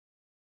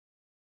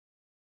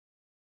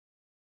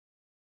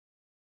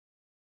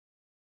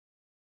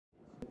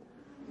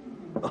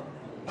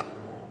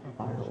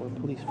or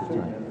police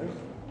brutality.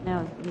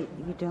 No,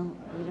 you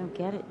don't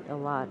get it a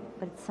lot,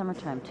 but it's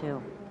summertime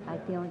too. I'm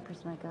the only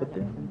person I got it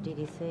from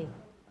DDC.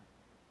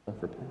 Not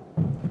for Penn.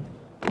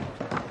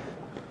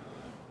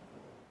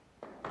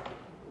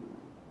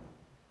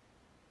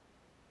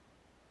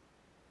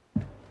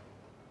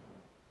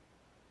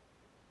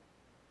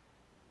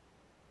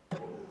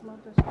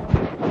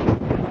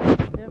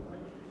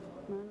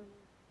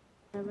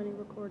 Have any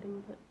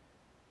recording, but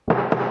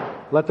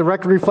Let the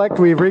record reflect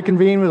we have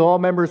reconvened with all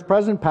members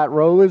present. Pat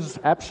Rowe is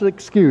absently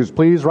excused.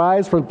 Please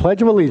rise for the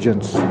Pledge of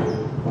Allegiance. I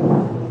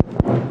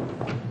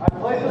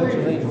pledge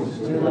allegiance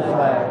to the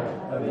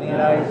flag of the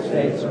United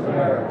States of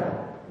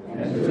America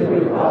and to the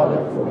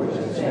republic for which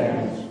it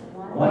stands,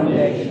 one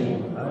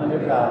nation, under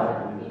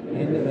God,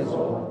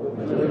 indivisible,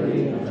 with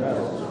liberty and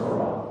justice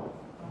for all.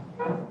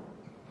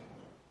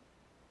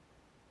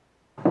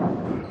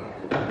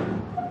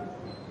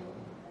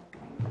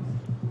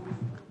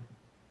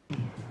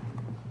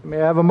 May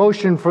I have a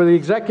motion for the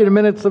executive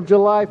minutes of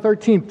July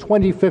 13th,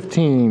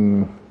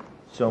 2015?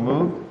 So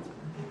moved.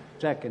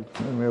 Second.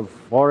 And we have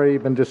already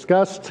been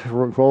discussed.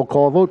 Roll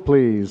call vote,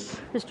 please.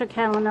 Mr.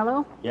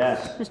 Calinello?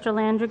 Yes. Mr.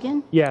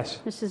 Landrigan?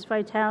 Yes. Mrs.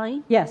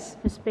 Vitale? Yes.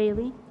 Miss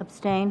Bailey?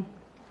 Abstain.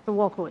 Mr.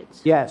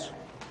 Wolkowitz? Yes.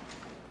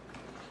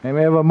 And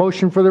we have a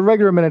motion for the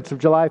regular minutes of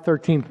July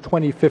 13th,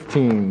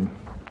 2015.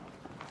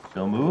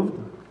 So moved.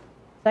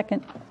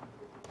 Second.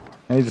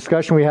 Any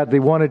discussion? We had the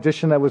one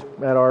addition that was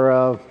at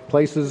our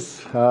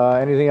places.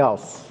 Anything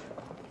else?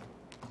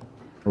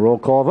 Roll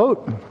call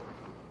vote.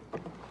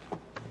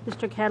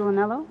 Mr.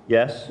 Calinello?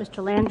 Yes.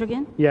 Mr.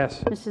 Landrigan?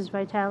 Yes. Mrs.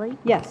 Vitale?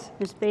 Yes.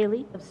 Miss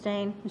Bailey?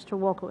 Abstain. Mr.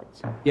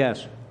 Wolkowitz?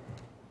 Yes.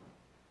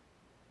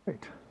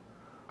 Great.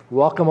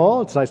 Welcome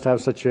all. It's nice to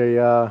have such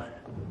a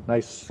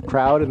nice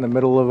crowd in the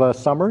middle of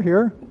summer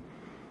here.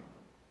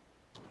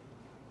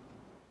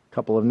 A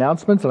couple of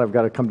announcements, and I've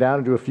got to come down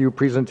and do a few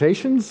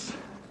presentations.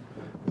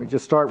 We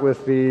just start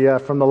with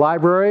the from the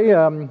library.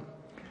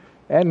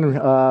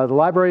 The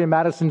library and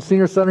Madison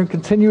Senior Center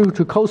continue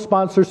to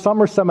co-sponsor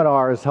summer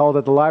seminars held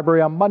at the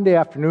library on Monday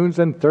afternoons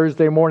and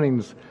Thursday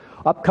mornings.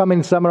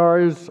 Upcoming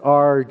seminars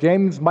are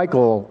James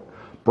Michael,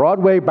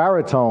 Broadway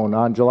Baritone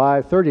on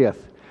July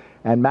 30th,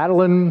 and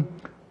Madeline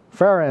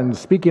Farron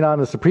speaking on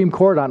the Supreme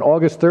Court on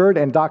August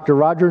 3rd, and Dr.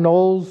 Roger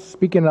Knowles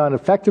speaking on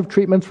effective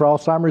treatments for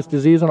Alzheimer's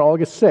disease on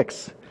August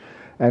 6th.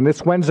 And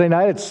this Wednesday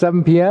night at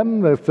 7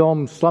 p.m., the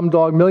film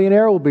Slumdog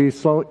Millionaire will be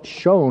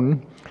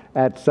shown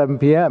at 7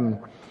 p.m.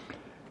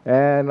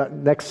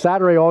 And next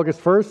Saturday,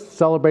 August 1st,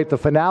 celebrate the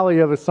finale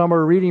of a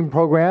summer reading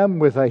program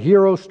with a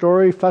hero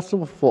story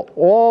festival for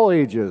all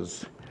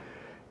ages.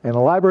 And the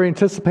library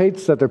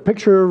anticipates that their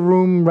picture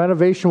room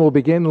renovation will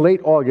begin late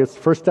August.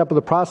 First step of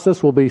the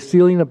process will be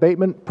ceiling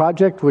abatement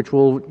project, which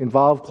will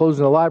involve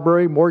closing the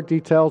library. More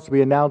details to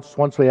be announced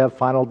once we have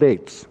final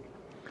dates.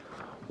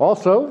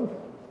 Also,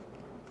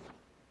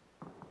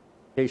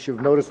 in case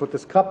you've noticed what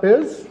this cup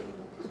is,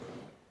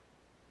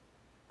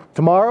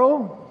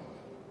 tomorrow,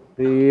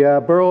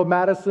 the Borough of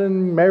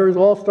Madison Mayor's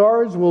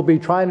All-Stars will be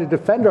trying to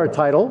defend our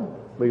title,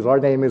 because our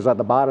name is at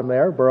the bottom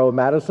there, Borough of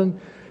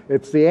Madison.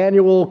 It's the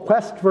annual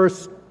Quest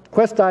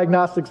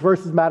Diagnostics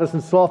versus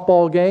Madison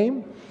softball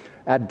game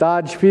at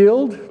Dodge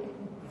Field.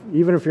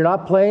 Even if you're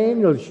not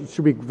playing, it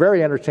should be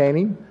very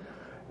entertaining.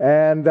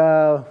 And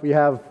we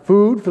have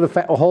food for the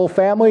whole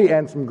family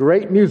and some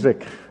great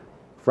music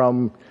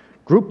from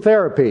Group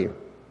Therapy.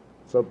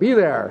 So be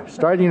there,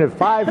 starting at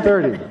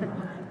 5:30.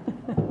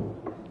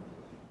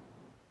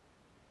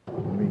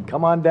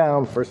 Come on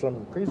down for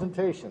some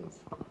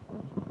presentations.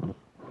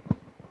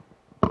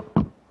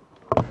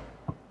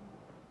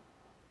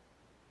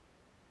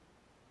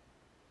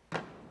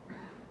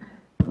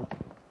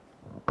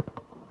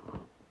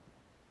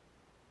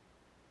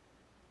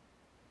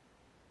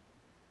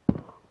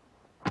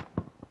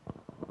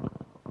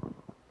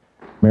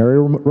 Mary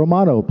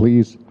Romano,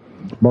 please.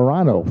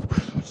 Morano,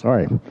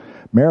 sorry.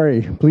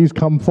 Mary, please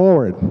come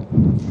forward.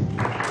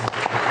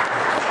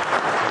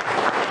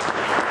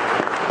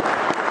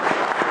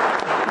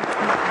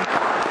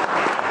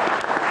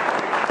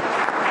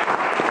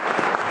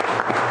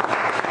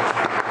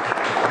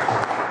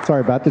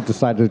 Sorry about that.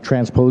 Decided to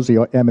transpose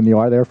the M and the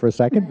R there for a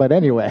second, but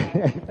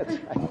anyway.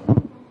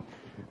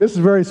 This is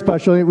very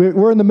special.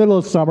 We're in the middle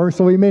of summer,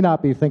 so we may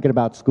not be thinking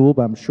about school,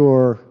 but I'm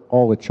sure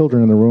all the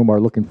children in the room are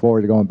looking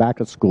forward to going back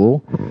to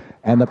school.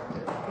 And the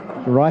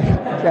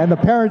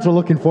parents are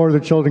looking forward to their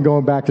children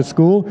going back to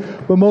school.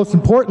 But most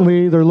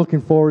importantly, they're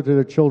looking forward to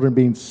their children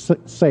being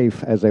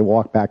safe as they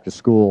walk back to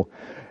school.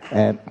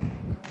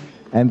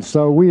 And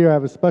so we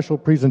have a special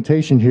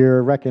presentation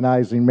here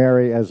recognizing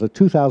Mary as the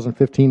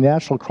 2015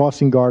 National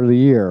Crossing Guard of the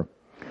Year.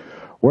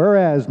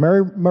 Whereas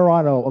Mary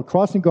Morano, a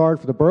crossing guard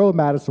for the Borough of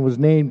Madison, was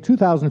named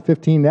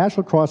 2015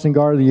 National Crossing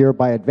Guard of the Year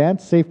by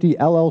Advanced Safety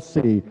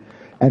LLC.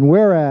 And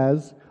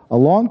whereas a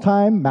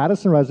longtime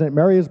Madison resident,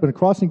 Mary has been a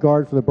crossing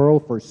guard for the borough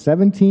for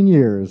 17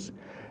 years.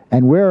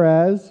 And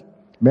whereas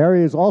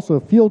Mary is also a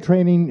field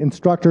training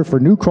instructor for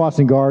new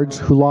crossing guards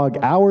who log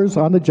hours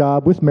on the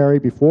job with Mary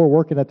before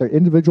working at their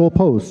individual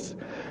posts.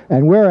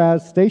 And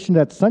whereas stationed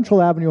at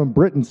Central Avenue and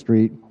Britton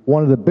Street,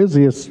 one of the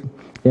busiest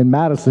in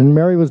Madison,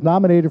 Mary was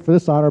nominated for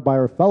this honor by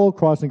her fellow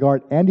crossing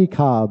guard, Andy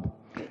Cobb,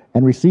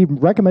 and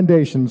received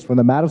recommendations from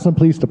the Madison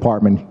Police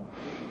Department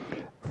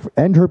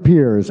and her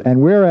peers. And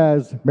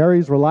whereas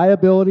Mary's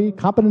reliability,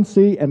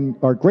 competency, and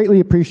are greatly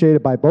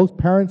appreciated by both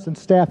parents and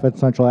staff at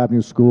Central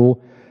Avenue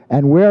School,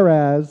 and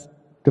whereas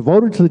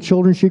devoted to the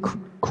children she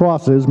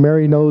crosses,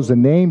 Mary knows the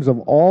names of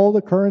all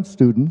the current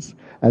students,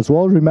 as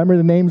well as remember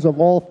the names of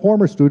all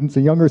former students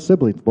and younger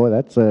siblings. Boy,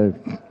 that's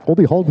we'll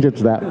be holding you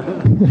to that.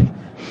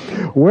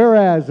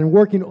 Whereas in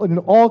working in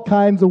all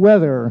kinds of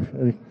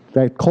weather,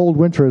 that cold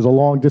winter is a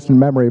long distant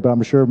memory, but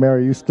I'm sure,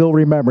 Mary, you still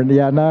remember.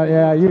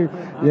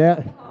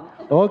 Yeah.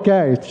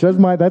 Okay,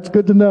 that's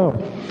good to know.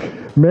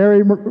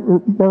 Mary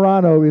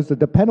Morano is a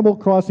dependable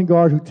crossing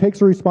guard who takes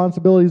her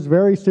responsibilities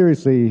very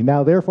seriously.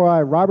 Now, therefore,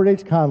 I, Robert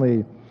H.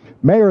 Conley,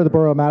 Mayor of the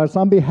Borough of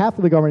Madison, on behalf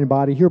of the governing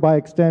body, hereby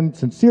extend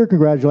sincere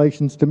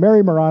congratulations to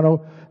Mary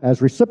Morano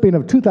as recipient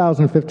of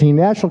 2015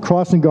 National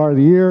Crossing Guard of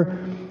the Year,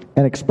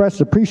 and express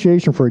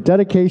appreciation for her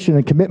dedication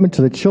and commitment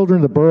to the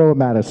children of the Borough of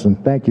Madison.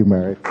 Thank you,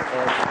 Mary.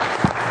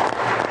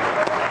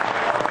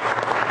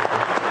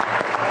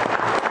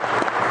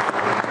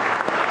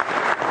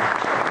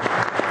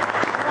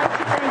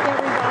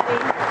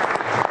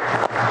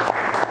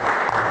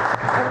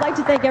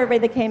 Thank everybody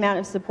that came out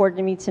and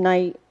supported me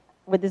tonight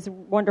with this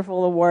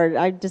wonderful award.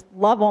 I just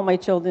love all my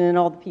children and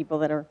all the people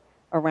that are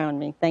around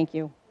me. Thank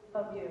you.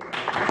 Love you.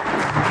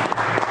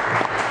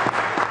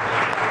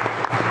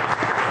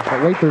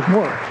 Oh, wait, there's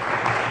more.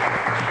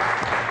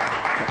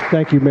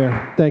 Thank you,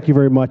 Mayor. Thank you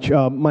very much.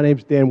 My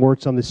name's Dan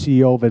Wirtz. I'm the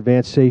CEO of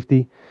Advanced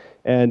Safety,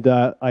 and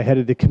I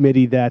headed the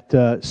committee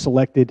that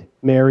selected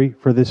Mary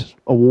for this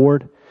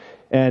award,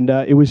 and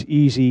it was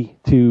easy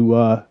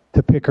to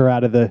pick her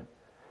out of the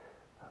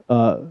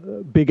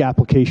big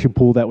application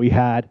pool that we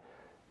had.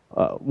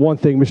 One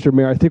thing, Mr.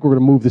 Mayor, I think we're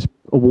going to move this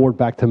award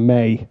back to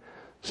May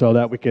so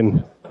that we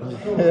can,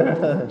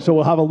 so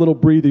we'll have a little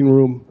breathing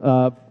room.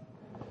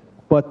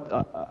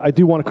 But I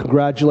do want to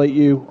congratulate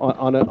you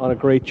on a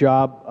great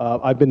job.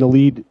 I've been the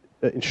lead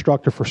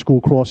instructor for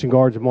school crossing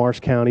guards in Morris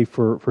County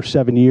for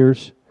 7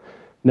 years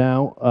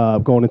now,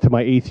 going into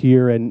my 8th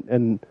year,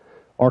 and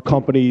our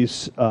company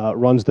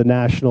runs the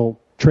National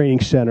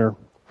Training Center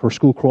for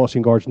School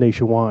Crossing Guards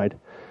nationwide.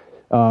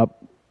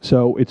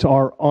 So it's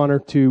our honor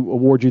to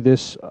award you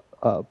this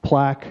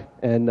plaque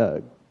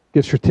and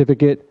gift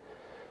certificate.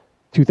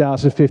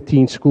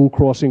 2015 School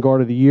Crossing Guard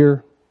of the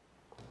Year,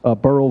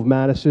 Borough of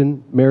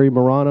Madison, Mary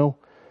Morano,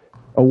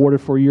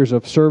 awarded for years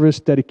of service,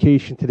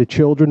 dedication to the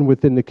children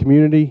within the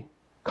community,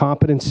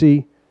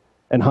 competency,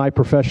 and high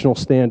professional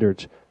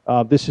standards.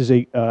 This is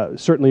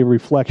certainly a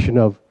reflection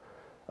of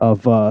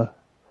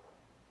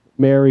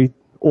Mary,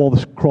 all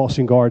the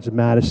crossing guards in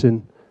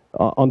Madison,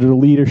 under the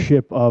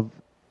leadership of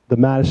the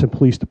Madison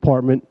Police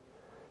Department,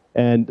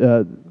 and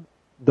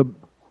the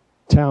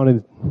town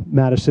in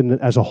Madison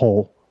as a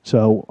whole.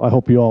 So I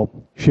hope you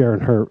all share in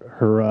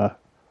her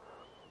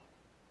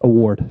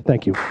award.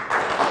 Thank you.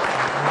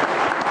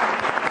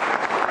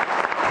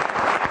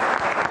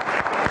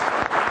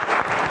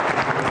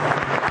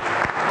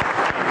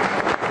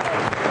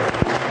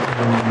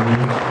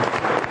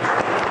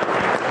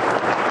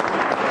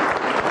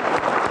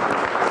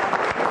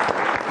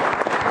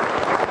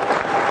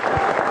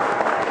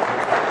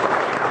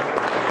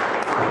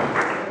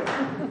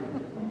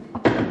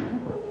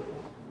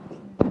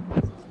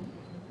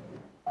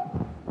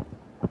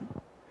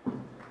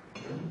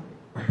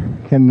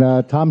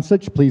 Can Tom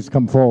Sitch please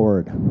come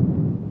forward?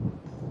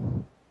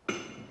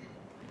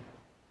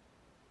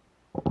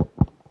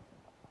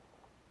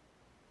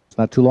 It's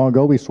not too long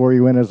ago we swore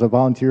you in as a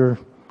volunteer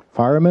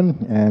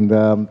fireman, and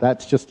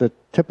that's just the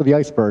tip of the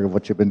iceberg of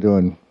what you've been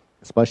doing,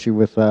 especially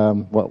with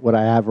what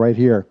I have right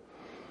here.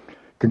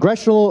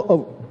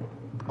 Congressional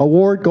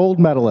Award Gold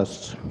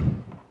Medalists.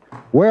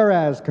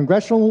 Whereas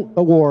Congressional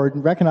Award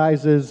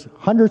recognizes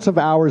hundreds of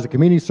hours of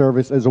community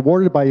service as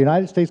awarded by the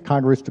United States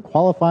Congress to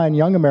qualifying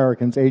young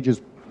Americans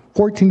ages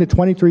 14 to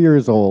 23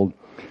 years old.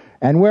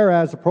 And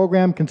whereas the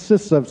program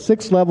consists of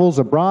 6 levels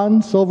of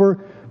bronze,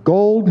 silver,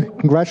 gold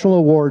Congressional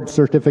Award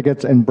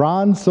certificates and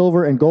bronze,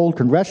 silver, and gold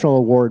Congressional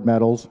Award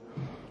medals.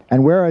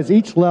 And whereas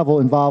each level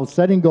involves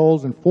setting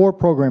goals in 4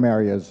 program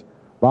areas: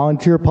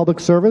 volunteer public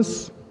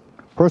service,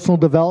 personal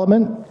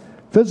development,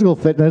 physical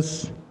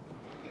fitness,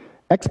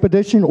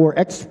 expedition or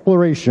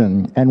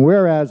exploration. And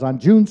whereas on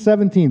June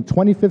 17,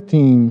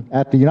 2015,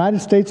 at the United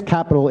States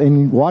Capitol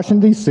in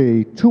Washington,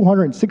 D.C.,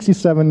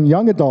 267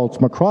 young adults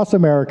from across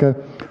America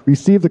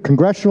received the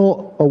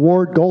Congressional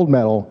Award Gold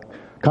Medal,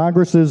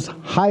 Congress's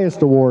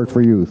highest award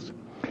for youth.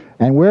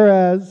 And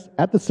whereas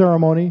at the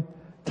ceremony,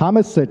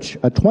 Thomas Sitch,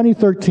 a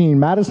 2013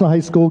 Madison High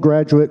School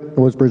graduate,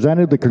 was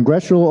presented the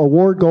Congressional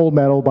Award Gold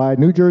Medal by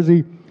New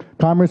Jersey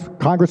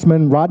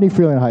Congressman Rodney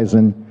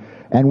Frelinghuysen.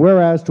 And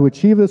whereas to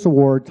achieve this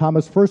award,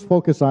 Thomas first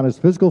focused on his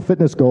physical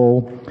fitness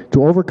goal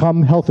to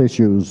overcome health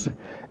issues.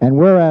 And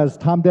whereas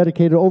Tom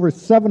dedicated over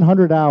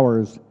 700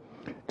 hours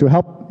to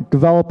help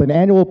develop an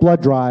annual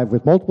blood drive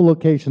with multiple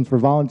locations for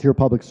volunteer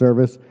public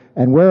service.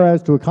 And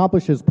whereas to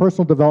accomplish his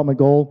personal development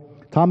goal,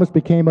 Thomas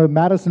became a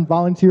Madison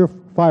volunteer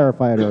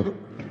firefighter.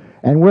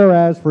 And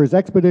whereas for his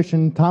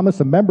expedition, Thomas,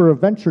 a member of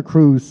Venture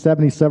Cruise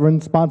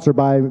 77, sponsored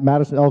by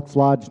Madison Elks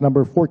Lodge number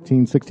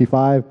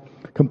 1465,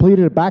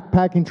 completed a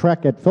backpacking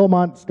trek at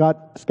Philmont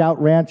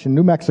Scout Ranch in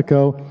New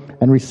Mexico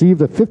and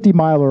received a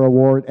 50-miler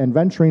award and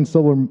Venturing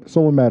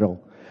Silver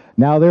Medal.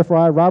 Now, therefore,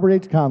 I, Robert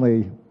H.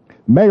 Conley,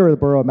 Mayor of the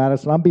Borough of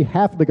Madison, on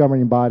behalf of the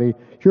governing body,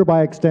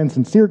 hereby extend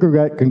sincere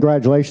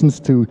congratulations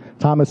to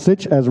Thomas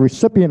Sitch as a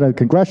recipient of the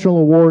Congressional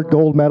Award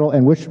Gold Medal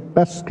and wish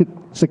best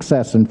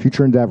success in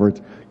future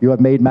endeavors. You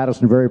have made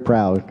Madison very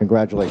proud.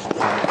 Congratulations.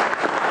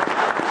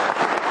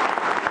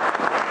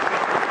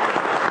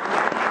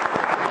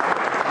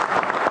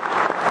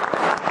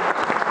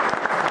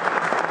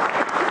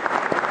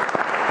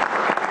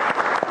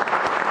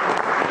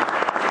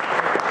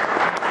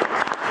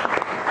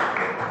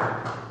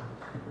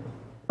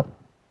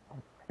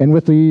 And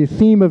with the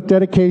theme of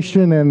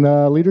dedication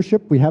and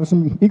leadership, we have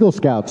some Eagle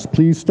Scouts.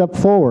 Please step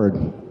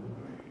forward.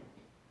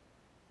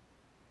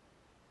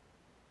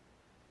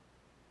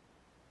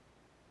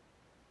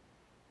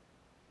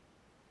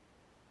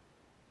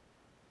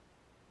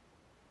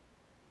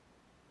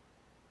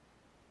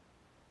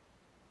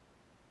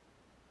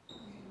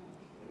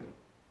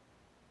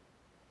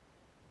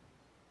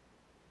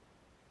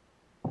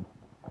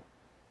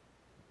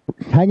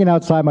 Hanging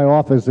outside my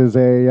office is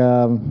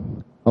a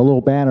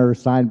little banner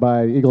signed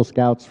by Eagle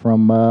Scouts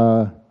from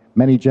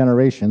many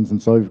generations,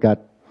 and so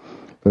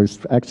there's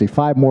actually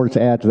 5 more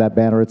to add to that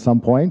banner at some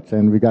point,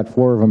 and we've got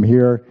 4 of them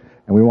here,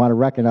 and we want to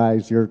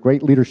recognize your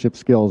great leadership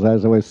skills.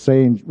 As I was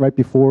saying right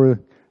before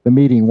the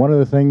meeting, one of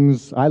the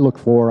things I look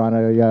for on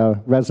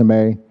a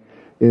resume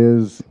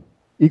is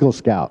Eagle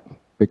Scout,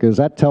 because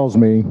that tells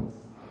me,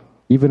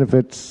 even if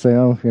it's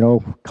a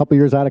couple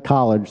years out of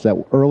college, that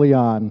early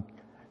on,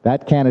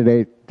 that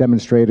candidate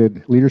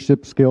demonstrated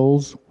leadership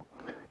skills,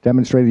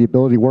 demonstrated the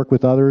ability to work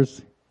with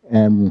others,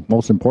 and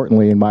most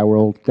importantly, in my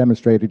world,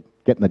 demonstrated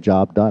getting the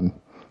job done.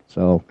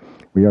 So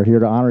we are here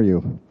to honor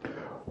you.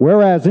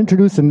 Whereas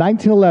introduced in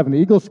 1911, the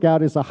Eagle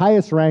Scout is the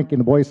highest rank in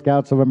the Boy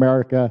Scouts of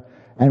America,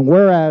 and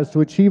whereas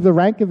to achieve the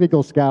rank of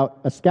Eagle Scout,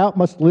 a Scout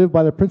must live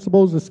by the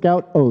principles of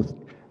Scout Oath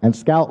and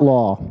Scout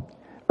Law,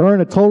 earn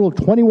a total of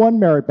 21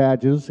 merit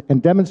badges,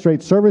 and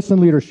demonstrate service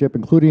and leadership,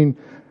 including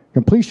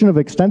completion of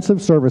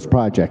extensive service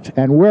project.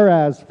 And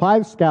whereas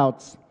 5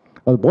 Scouts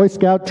of the Boy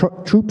Scout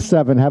Troop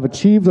 7 have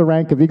achieved the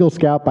rank of Eagle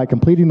Scout by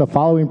completing the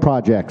following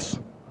projects.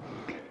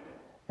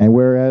 And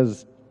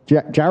whereas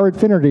Jared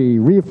Finnerty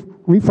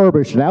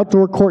refurbished an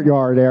outdoor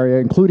courtyard area,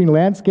 including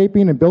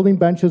landscaping and building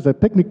benches and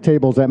picnic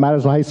tables at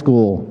Madison High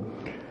School.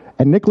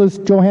 And Nicholas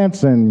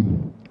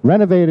Johansson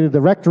renovated the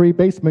rectory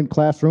basement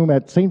classroom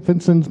at St.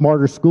 Vincent's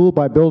Martyr School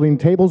by building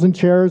tables and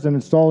chairs and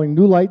installing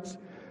new lights,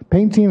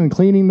 painting and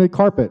cleaning the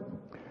carpet.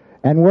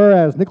 And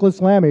whereas Nicholas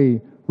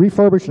Lammy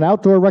refurbished an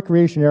outdoor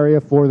recreation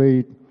area for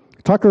the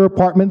Tucker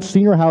Apartments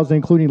senior housing,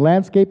 including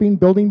landscaping,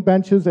 building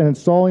benches, and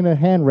installing a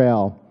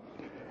handrail.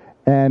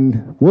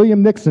 And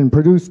William Nixon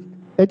produced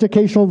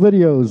educational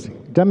videos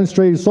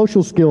demonstrating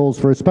social skills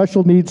for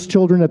special needs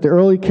children at the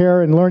Early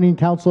Care and Learning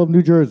Council of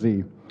New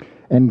Jersey.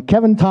 And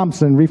Kevin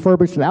Thompson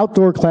refurbished an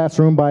outdoor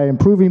classroom by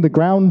improving the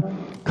ground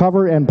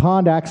cover and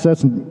pond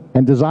access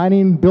and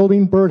designing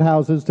building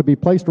birdhouses to be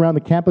placed around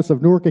the campus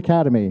of Newark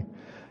Academy.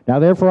 Now,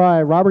 therefore,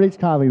 I, Robert H.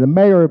 Conley, the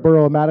Mayor of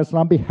Borough of Madison,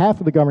 on behalf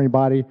of the governing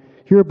body,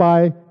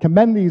 hereby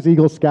commend these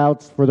Eagle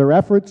Scouts for their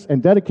efforts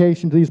and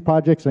dedication to these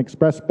projects and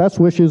express best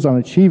wishes on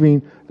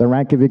achieving the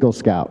rank of Eagle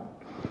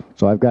Scout.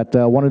 So I've got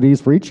one of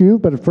these for each of you,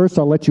 but at first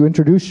I'll let you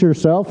introduce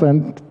yourself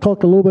and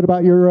talk a little bit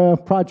about your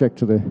project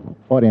to the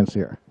audience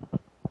here.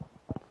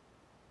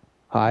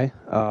 Hi,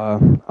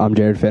 I'm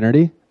Jared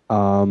Finnerty.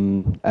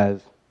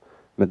 As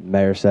the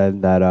mayor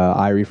said, that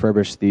I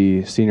refurbished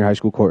the senior high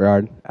school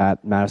courtyard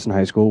at Madison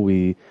High School.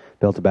 We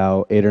built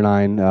about 8 or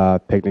 9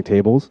 picnic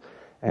tables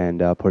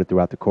and put it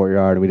throughout the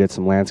courtyard. We did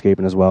some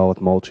landscaping as well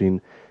with mulching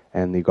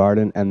and the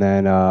garden. And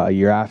then a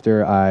year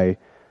after, I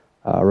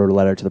wrote a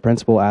letter to the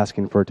principal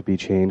asking for it to be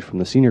changed from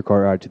the senior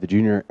courtyard to the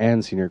junior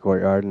and senior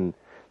courtyard, and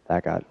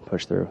that got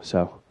pushed through.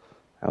 So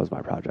that was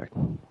my project.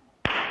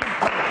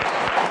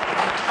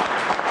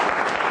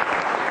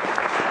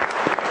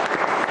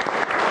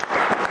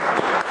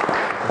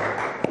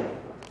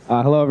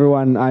 Hello,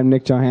 everyone. I'm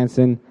Nick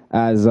Johansson.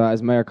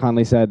 As Mayor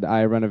Conley said,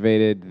 I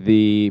renovated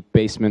the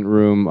basement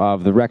room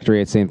of the rectory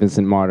at St.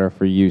 Vincent Martyr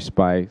for use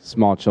by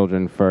small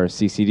children for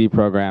CCD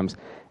programs.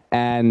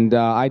 And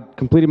I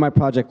completed my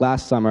project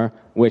last summer,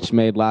 which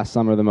made last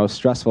summer the most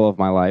stressful of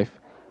my life.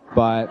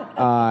 But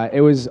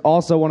it was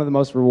also one of the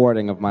most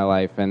rewarding of my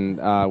life.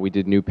 And we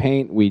did new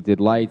paint, we did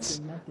lights,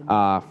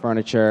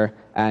 furniture,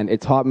 and it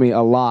taught me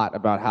a lot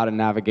about how to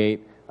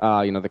navigate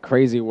the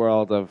crazy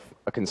world of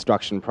a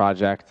construction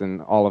project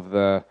and all of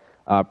the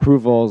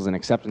approvals and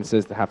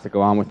acceptances that have to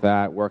go on with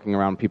that, working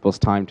around people's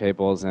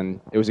timetables, and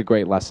it was a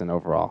great lesson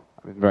overall.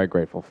 I'm very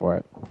grateful for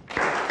it.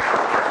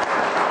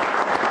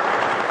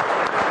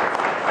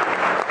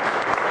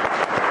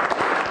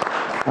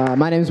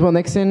 My name is Will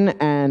Nixon,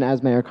 and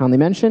as Mayor Conley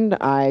mentioned,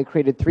 I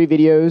created 3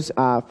 videos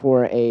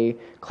for a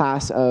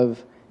class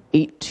of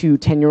 8 to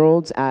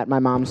 10-year-olds at my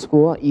mom's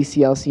school,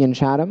 ECLC in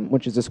Chatham,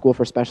 which is a school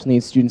for special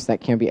needs students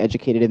that can't be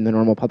educated in the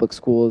normal public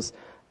schools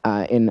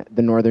in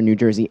the northern New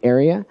Jersey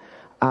area.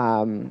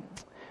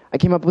 I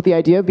came up with the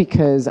idea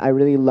because I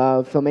really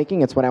love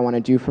filmmaking. It's what I want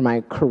to do for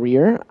my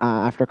career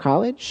after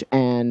college,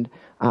 and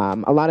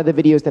a lot of the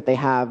videos that they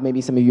have, maybe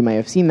some of you may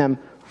have seen them,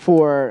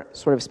 for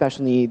sort of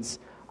special needs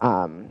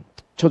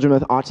children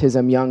with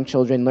autism, young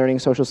children learning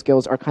social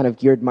skills are kind of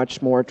geared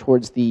much more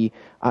towards the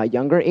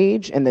younger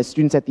age, and the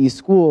students at these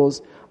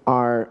schools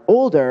are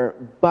older,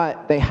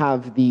 but they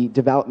have the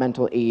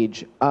developmental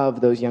age of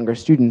those younger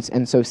students.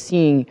 And so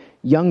seeing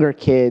younger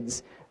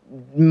kids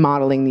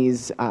modeling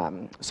these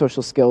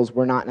social skills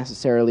were not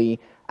necessarily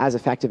as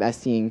effective as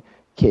seeing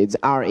kids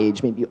our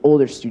age, maybe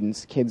older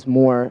students, kids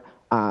more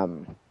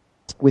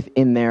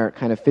within their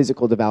kind of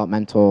physical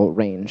developmental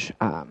range.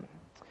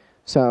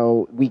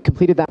 So we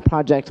completed that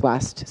project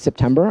last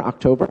September,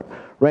 October,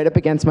 right up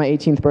against my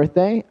 18th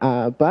birthday.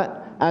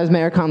 But as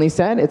Mayor Conley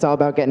said, it's all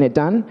about getting it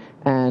done.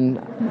 And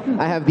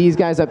I have these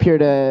guys up here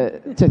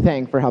to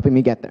thank for helping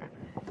me get there.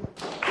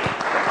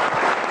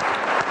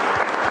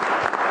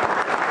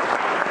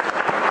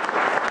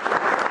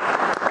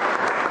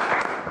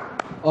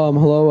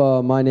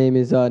 Hello, my name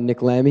is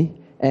Nick Lammy.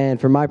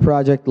 And for my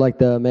project, like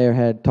the mayor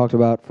had talked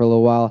about for a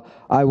little while,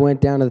 I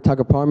went down to the Tuck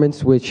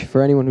Apartments, which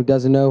for anyone who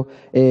doesn't know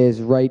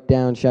is right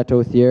down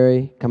Chateau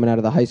Thierry, coming out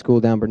of the high school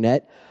down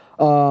Burnett.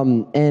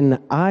 And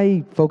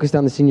I focused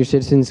on the senior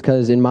citizens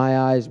because in my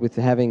eyes, with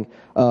having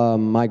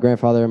my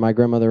grandfather and my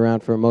grandmother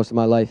around for most of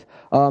my life,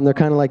 they're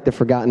kind of like the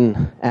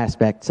forgotten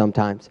aspect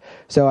sometimes.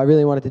 So I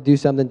really wanted to do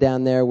something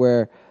down there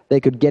where they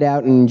could get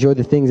out and enjoy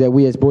the things that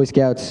we as Boy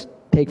Scouts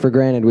take for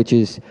granted, which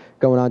is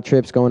going on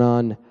trips, going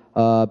on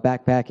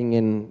backpacking,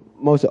 and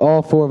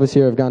all 4 of us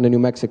here have gone to New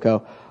Mexico,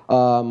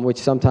 which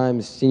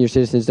sometimes senior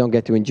citizens don't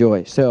get to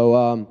enjoy.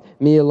 So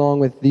me, along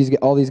with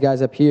all these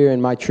guys up here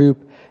and my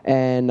troop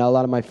and a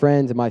lot of my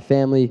friends and my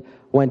family,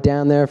 went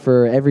down there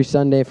for every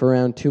Sunday for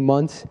around 2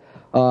 months.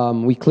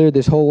 We cleared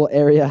this whole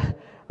area,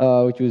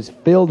 which was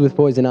filled with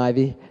poison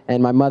ivy,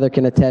 and my mother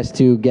can attest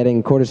to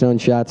getting cortisone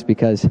shots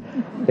because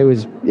it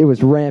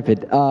was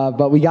rampant.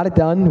 But we got it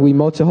done. We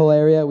mulched the whole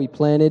area. We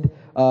planted.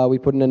 We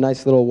put in a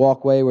nice little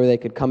walkway where they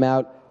could come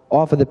out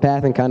off of the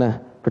path and kind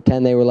of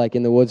pretend they were like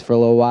in the woods for a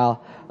little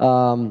while.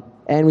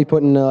 And we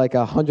put in like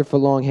a 100-foot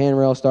long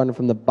handrail starting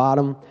from the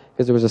bottom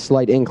because there was a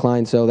slight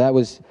incline. So that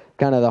was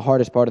kind of the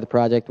hardest part of the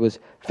project, was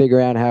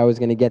figuring out how I was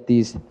going to get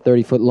these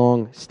 30-foot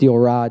long steel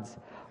rods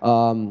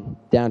down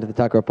to the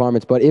Tucker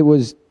Apartments. But it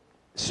was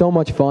so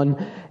much fun,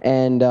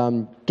 and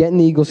getting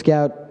the Eagle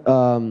Scout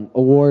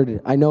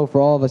award, I know for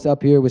all of us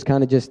up here, was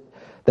kind of just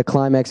the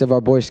climax of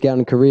our Boy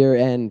Scouting career,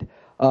 and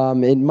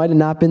it might have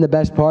not been the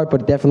best part,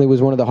 but it definitely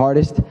was one of the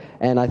hardest,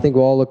 and I think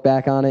we'll all look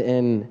back on it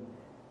and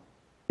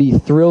be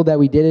thrilled that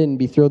we did it and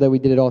be thrilled that we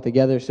did it all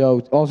together.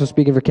 So also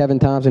speaking for Kevin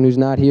Thompson, who's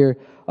not here,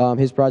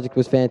 his project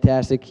was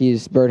fantastic.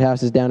 His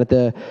birdhouse is down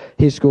at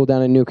his school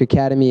down at Newark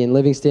Academy in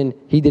Livingston.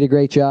 He did a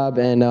great job,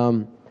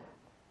 and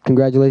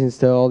congratulations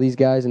to all these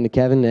guys and to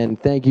Kevin, and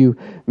thank you,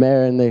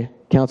 Mayor and the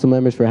council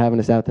members, for having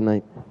us out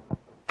tonight.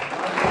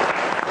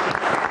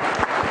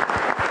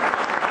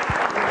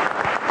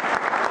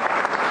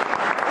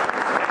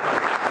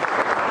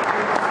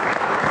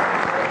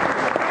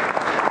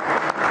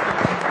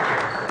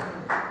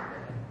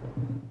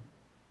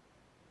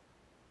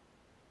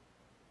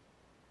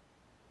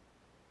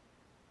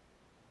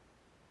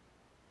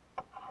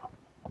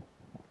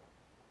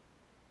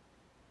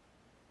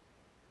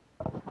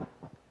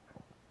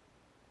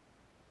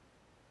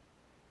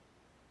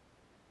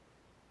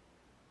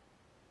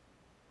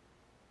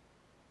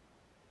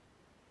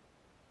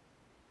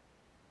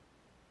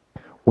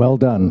 Well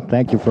done.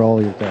 Thank you for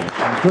all you've done.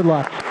 And good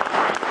luck.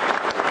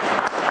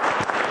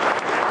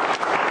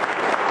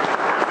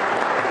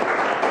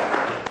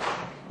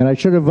 And I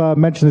should have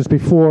mentioned this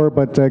before,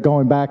 but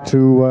going back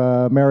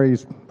to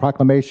Mary's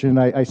proclamation,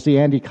 I see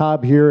Andy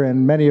Cobb here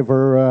and many of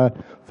her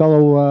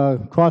fellow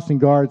crossing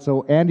guards.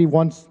 So Andy,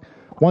 one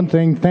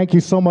thing, thank you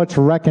so much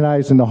for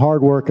recognizing the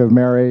hard work of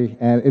Mary.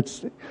 And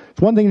it's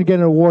one thing to get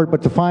an award,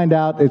 but to find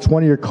out it's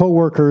one of your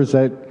coworkers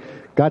that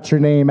got your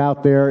name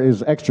out there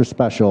is extra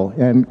special.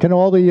 And can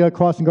all the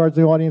crossing guards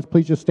in the audience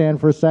please just stand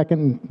for a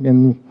second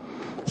and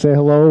say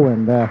hello?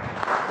 And go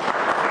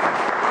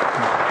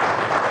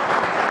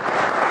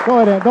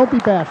ahead, Ann. Don't be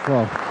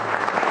bashful.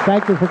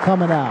 Thank you for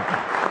coming out.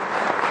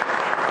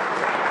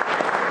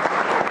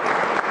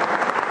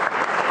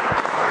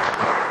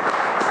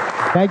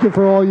 Thank you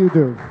for all you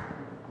do.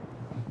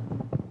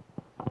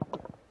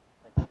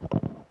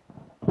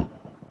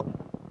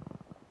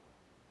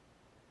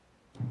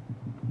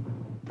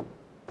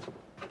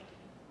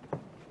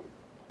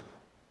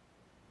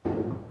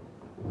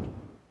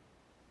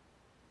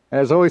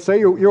 As I always say,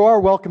 you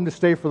are welcome to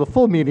stay for the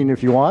full meeting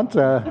if you want.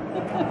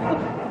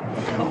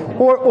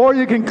 Or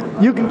you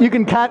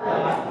can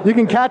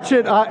catch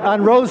it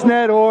on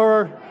Rosenet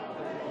or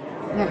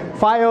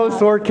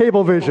Fios or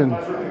Cablevision.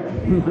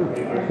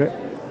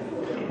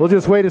 Okay. We'll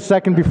just wait a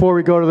second before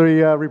we go to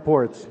the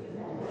reports.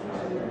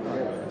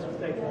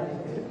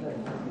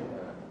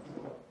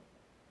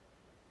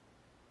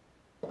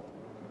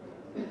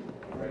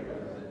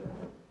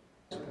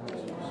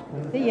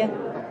 See ya.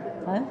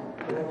 Huh?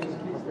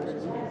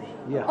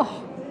 Yeah.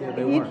 Oh,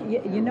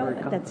 you know,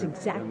 that's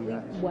exactly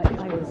what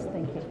I was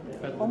thinking.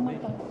 Oh my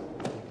God.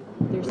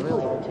 They're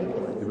so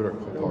ridiculous.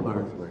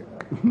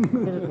 You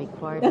better be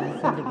quiet when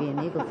I send to be an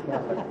Eagle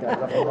Scout.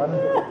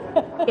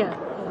 Yeah.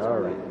 All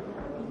right.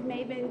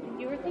 Maybe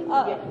you were thinking.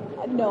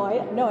 No,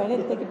 I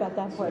didn't think about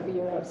that part, but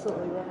you're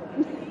absolutely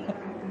right.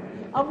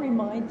 I'll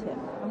remind him.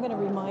 I'm going to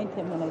remind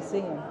him when I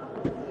see him.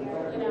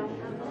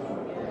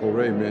 Well,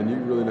 Ray, man, you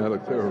really know how to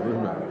clear a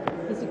room out.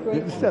 He's a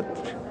great one.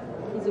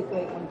 He's a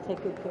great one.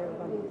 Take good care of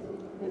him.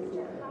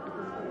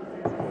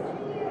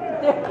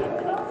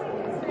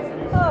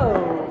 Oh,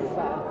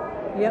 wow.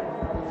 Yep.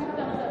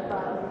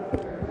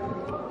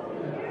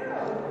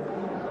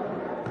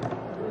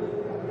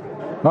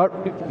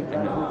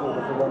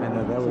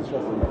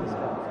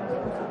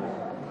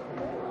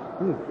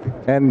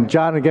 And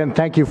John, again,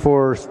 thank you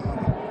for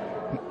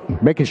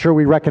making sure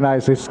we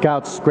recognize the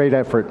Scouts' great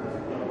effort.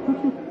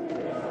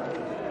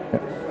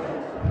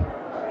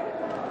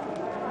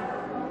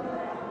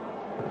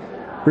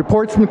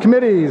 Reports from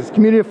committees,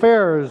 community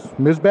affairs,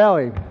 Ms.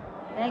 Bailey.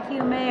 Thank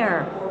you,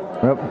 Mayor.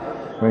 Yep.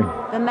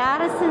 The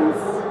Madison's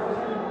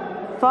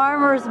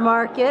Farmers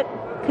Market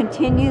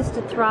continues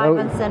to thrive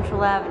on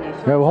Central Avenue.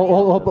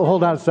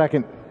 Hold on a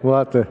second. We'll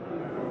have to.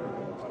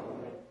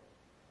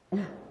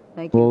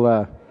 Thank you.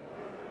 We'll.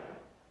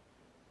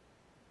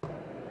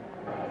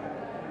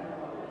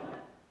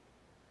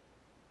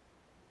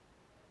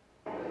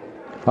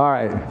 All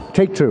right,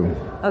 take two.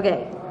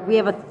 Okay, we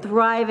have a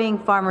thriving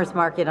farmers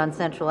market on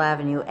Central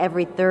Avenue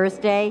every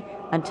Thursday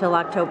until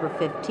October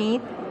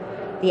 15th.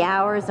 The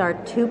hours are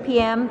 2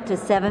 p.m. to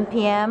 7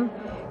 p.m.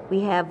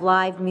 We have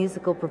live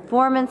musical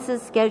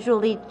performances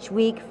scheduled each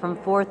week from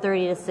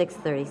 4:30 to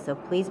 6:30, so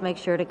please make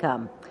sure to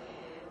come.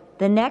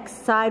 The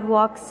next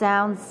Sidewalk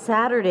Sound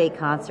Saturday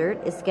concert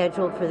is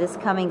scheduled for this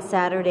coming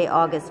Saturday,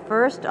 August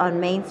 1st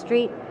on Main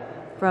Street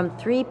from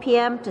 3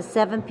 p.m. to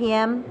 7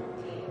 p.m.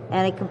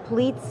 and a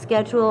complete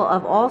schedule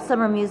of all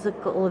summer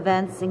musical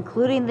events,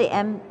 including the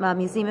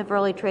Museum of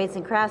Early Trades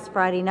and Crafts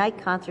Friday night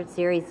concert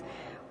series,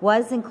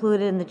 was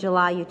included in the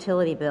July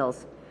utility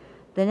bills.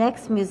 The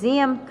next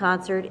museum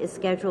concert is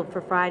scheduled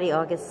for Friday,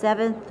 August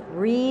 7th.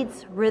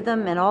 Reeds,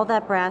 Rhythm, and All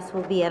That Brass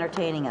will be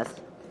entertaining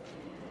us.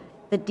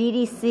 The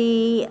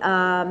DDC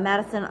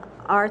Madison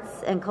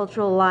Arts and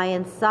Cultural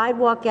Alliance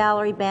Sidewalk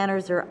Gallery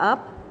banners are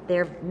up.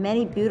 There are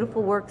many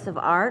beautiful works of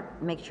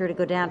art. Make sure to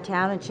go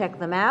downtown and check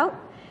them out.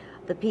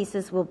 The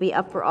pieces will be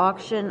up for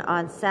auction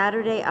on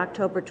Saturday,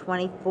 October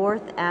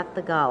 24th at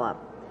the Gala.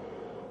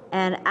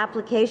 And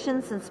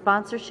applications and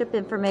sponsorship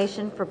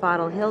information for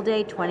Bottle Hill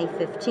Day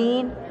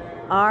 2015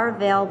 are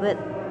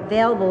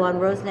available on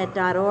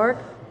rosenet.org.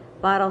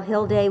 Bottle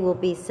Hill Day will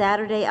be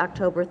Saturday,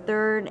 October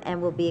 3rd,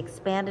 and will be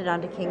expanded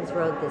onto Kings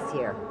Road this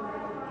year.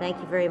 Thank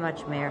you very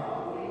much, Mayor.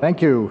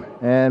 Thank you.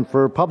 And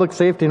for public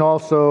safety and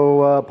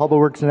also public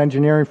works and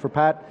engineering for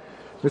Pat,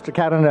 Mr.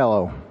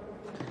 Catanello.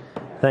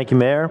 Thank you,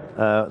 Mayor.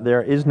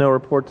 There is no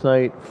report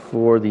tonight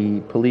for the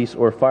police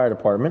or fire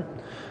department,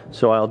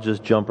 so I'll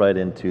just jump right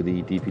into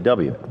the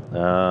DPW.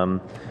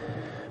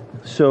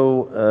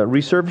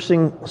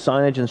 Resurfacing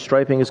signage and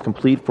striping is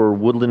complete for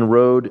Woodland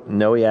Road,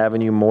 Noe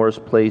Avenue, Morris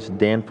Place,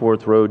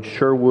 Danforth Road,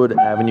 Sherwood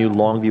Avenue,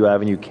 Longview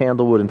Avenue,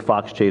 Candlewood, and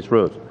Fox Chase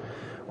Roads.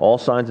 All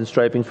signs and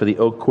striping for the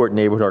Oak Court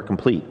neighborhood are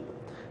complete.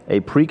 A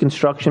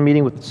pre-construction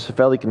meeting with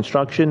Cefelli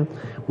Construction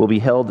will be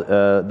held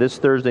this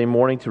Thursday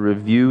morning to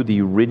review the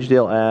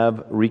Ridgedale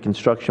Ave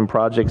reconstruction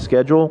project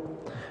schedule,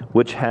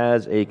 which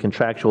has a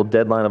contractual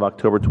deadline of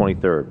October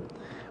 23rd.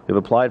 We've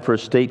applied for a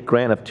state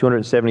grant of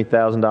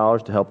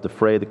 $270,000 to help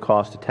defray the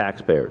cost to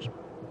taxpayers.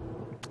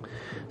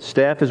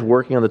 Staff is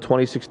working on the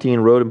 2016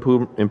 road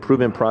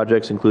improvement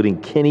projects, including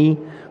Kinney,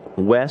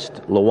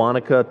 West,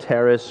 Lawanica,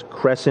 Terrace,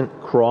 Crescent,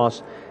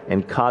 Cross,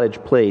 and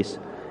Cottage Place,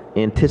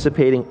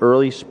 anticipating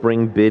early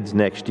spring bids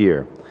next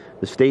year.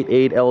 The state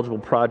aid eligible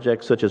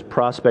projects such as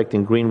Prospect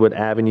and Greenwood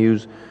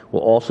Avenues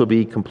will also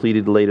be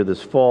completed later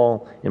this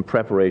fall in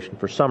preparation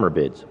for summer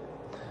bids.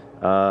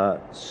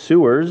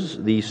 Sewers,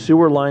 the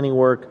sewer lining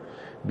work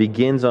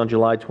begins on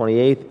July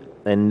 28th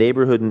and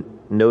neighborhood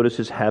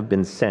notices have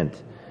been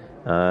sent.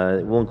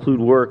 It will include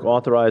work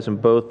authorized in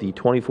both the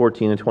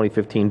 2014 and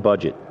 2015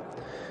 budget.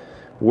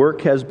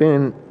 Work has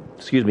been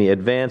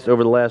advanced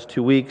over the last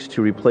 2 weeks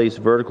to replace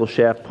vertical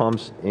shaft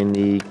pumps in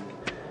the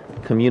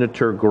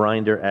commuter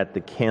grinder at the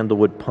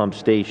Candlewood Pump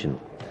Station.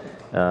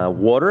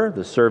 Water,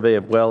 the survey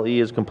of Well E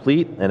is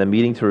complete, and a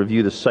meeting to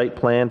review the site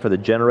plan for the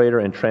generator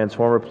and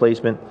transformer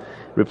replacement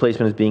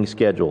is being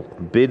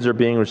scheduled. Bids are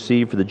being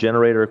received for the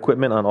generator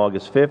equipment on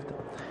August 5th,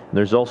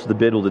 There's also the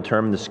bid will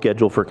determine the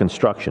schedule for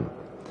construction.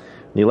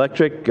 The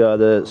electric,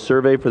 the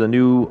survey for the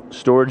new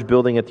storage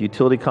building at the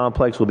utility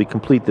complex will be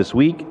complete this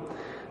week.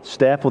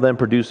 Staff will then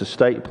produce a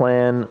site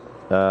plan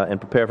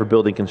and prepare for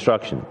building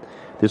construction.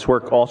 This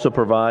work also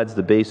provides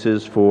the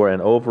basis for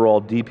an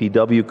overall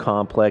DPW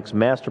complex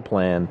master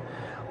plan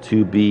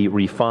to be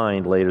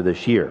refined later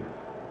this year.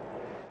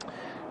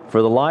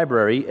 For the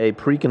library, a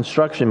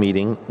pre-construction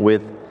meeting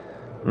with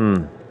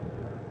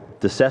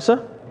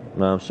DeCessa?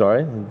 No, I'm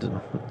sorry.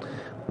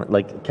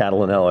 Like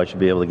Catalanello, I should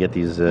be able to get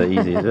these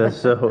easy.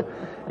 So,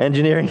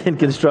 engineering and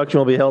construction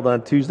will be held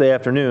on Tuesday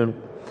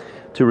afternoon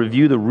to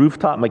review the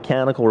rooftop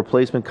mechanical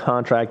replacement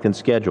contract and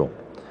schedule.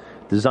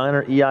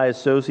 Designer EI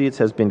Associates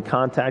has been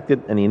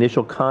contacted, and the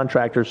initial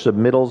contractor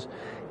submittals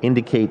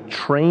indicate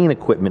train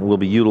equipment will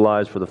be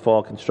utilized for the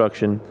fall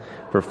construction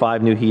for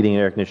 5 new heating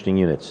and air conditioning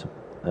units.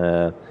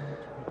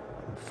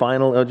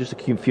 Just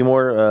a few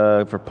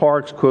more. For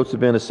parks, quotes have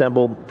been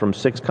assembled from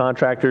 6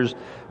 contractors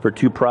for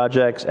 2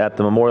 projects at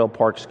the Memorial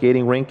Park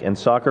skating rink and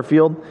soccer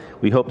field.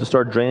 We hope to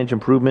start drainage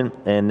improvement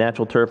and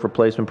natural turf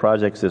replacement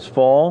projects this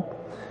fall.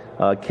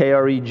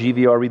 KRE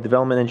GVR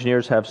redevelopment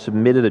engineers have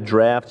submitted a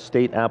draft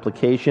state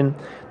application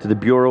to the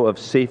Bureau of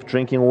Safe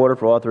Drinking Water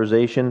for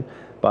authorization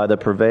by the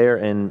purveyor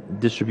and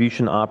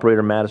distribution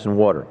operator Madison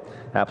Water.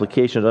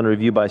 Application is under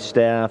review by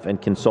staff and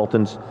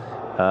consultants,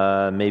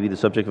 may be the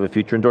subject of a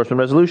future endorsement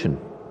resolution.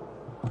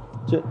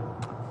 That's it.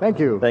 Thank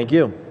you. Thank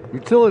you.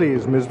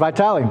 Utilities, Ms.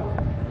 Vitale.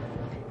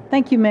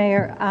 Thank you,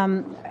 Mayor.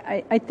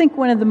 I think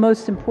one of the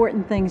most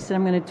important things that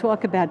I'm going to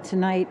talk about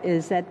tonight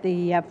is that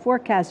the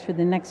forecast for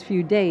the next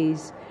few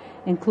days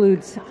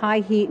includes high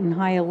heat and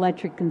high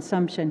electric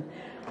consumption.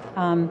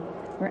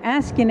 We're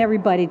asking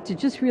everybody to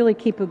just really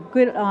keep a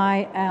good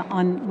eye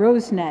on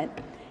Rosenet,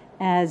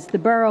 as the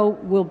borough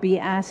will be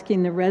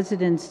asking the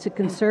residents to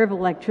conserve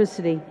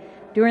electricity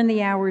during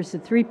the hours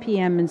of 3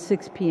 p.m. and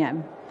 6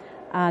 p.m.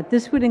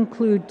 This would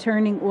include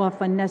turning off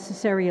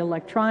unnecessary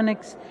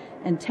electronics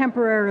and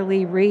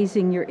temporarily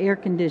raising your air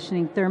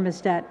conditioning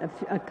thermostat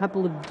a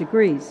couple of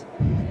degrees.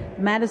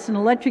 Madison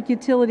Electric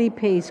Utility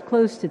pays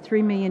close to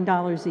 $3 million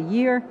a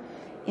year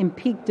in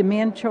peak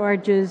demand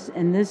charges,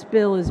 and this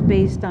bill is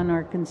based on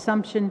our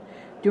consumption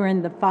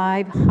during the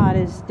 5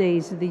 hottest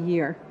days of the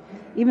year.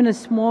 Even a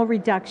small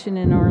reduction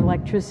in our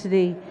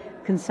electricity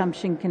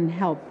consumption can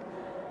help.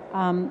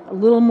 A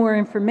little more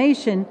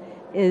information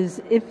is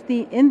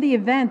in the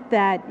event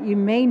that you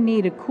may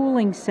need a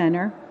cooling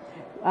center,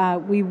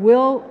 we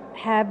will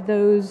have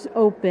those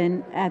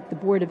open at the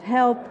Board of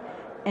Health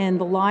and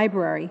the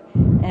library.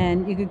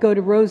 And you could go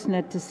to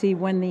Rosenet to see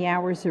when the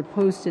hours are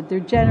posted. They're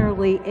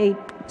generally 8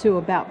 to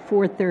about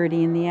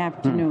 4:30 in the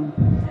afternoon.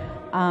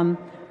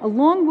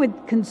 Along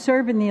with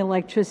conserving the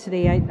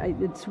electricity,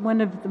 it's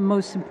one of the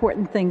most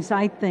important things,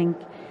 I think,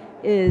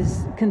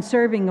 is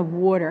conserving of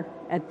water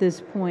at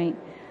this point.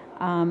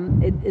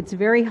 It's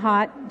very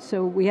hot,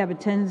 so we have a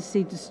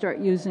tendency to start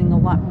using a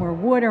lot more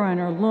water on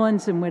our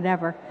lawns and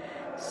whatever.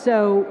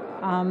 So,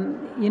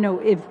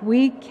 if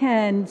we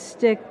can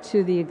stick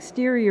to the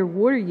exterior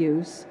water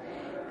use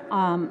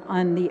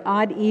on the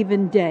odd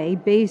even day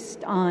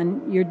based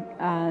on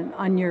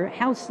your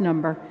house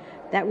number,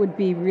 that would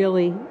be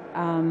really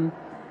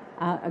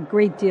a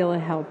great deal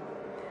of help.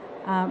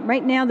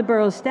 Right now, the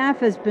borough staff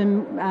has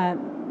been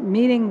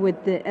meeting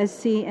with the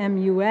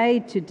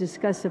SCMUA to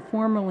discuss a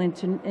formal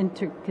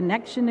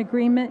interconnection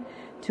agreement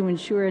to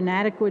ensure an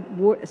adequate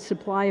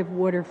supply of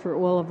water for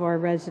all of our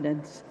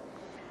residents.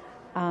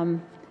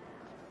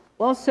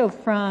 Also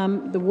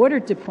from the water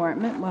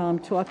department, while I'm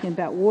talking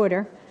about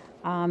water,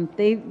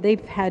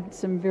 they've had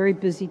some very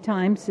busy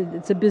times.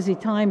 It's a busy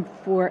time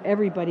for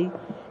everybody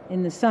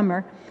in the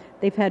summer.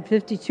 They've had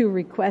 52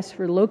 requests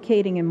for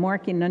locating and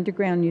marking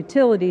underground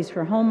utilities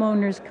for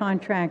homeowners,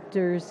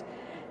 contractors,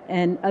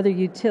 and other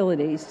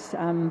utilities.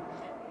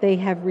 They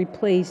have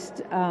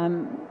replaced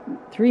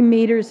 3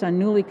 meters on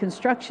newly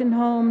construction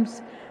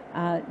homes.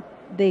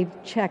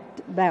 They've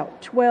checked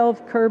about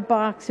 12 curb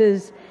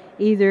boxes.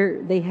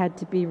 Either they had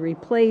to be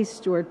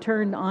replaced or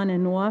turned on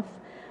and off.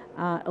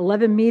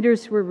 11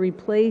 meters were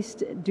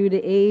replaced due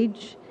to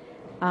age,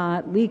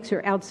 leaks,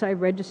 or outside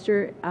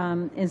register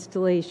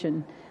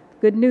installation.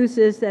 Good news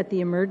is that the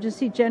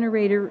emergency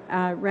generator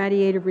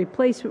radiator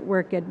replacement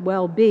work at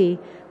Well B,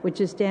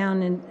 which is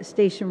down in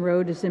Station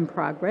Road, is in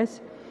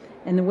progress,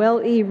 and the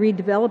Well E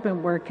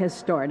redevelopment work has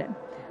started.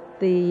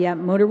 The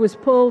motor was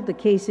pulled, the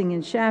casing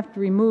and shaft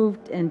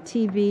removed, and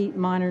TV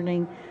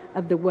monitoring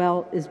of the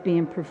well is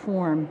being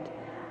performed.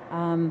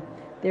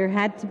 There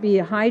had to be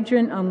a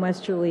hydrant on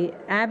Westerly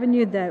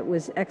Avenue that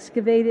was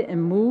excavated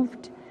and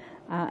moved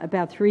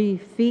about 3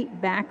 feet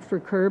back for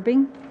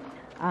curbing.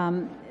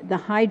 The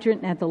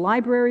hydrant at the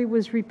library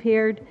was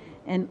repaired,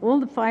 and all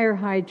the fire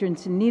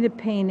hydrants in need of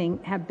painting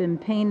have been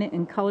painted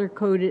and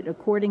color-coded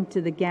according to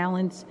the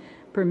gallons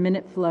per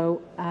minute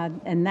flow,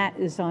 and that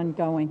is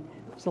ongoing.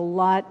 There's a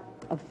lot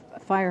of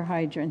fire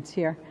hydrants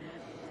here.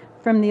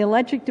 From the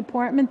electric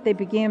department, they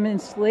began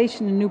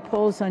installation of new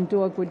poles on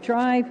Dogwood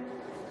Drive.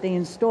 They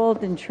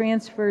installed and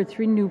transferred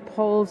 3 new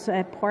poles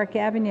at Park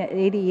Avenue, at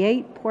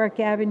 88 Park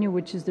Avenue,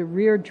 which is the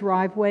rear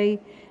driveway,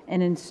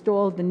 and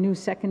installed the new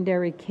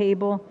secondary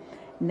cable.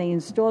 And they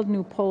installed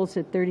new poles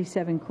at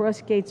 37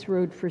 Crossgates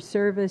Road for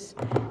service,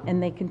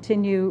 and they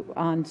continue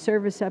on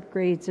service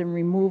upgrades and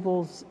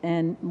removals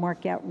and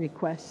mark-out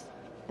requests.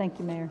 Thank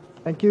you, Mayor.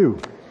 Thank you.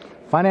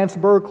 Finance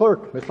and Borough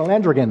Clerk, Mr.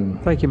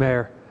 Landrigan. Thank you,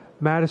 Mayor.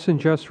 Madison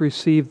just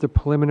received the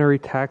preliminary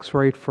tax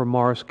rate for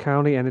Morris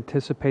County and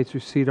anticipates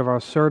receipt of our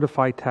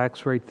certified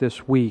tax rate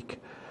this week.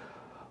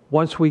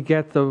 Once we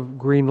get the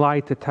green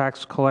light, the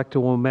tax collector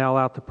will mail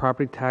out the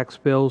property tax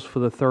bills for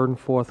the third and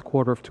fourth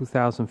quarter of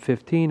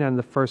 2015 and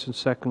the first and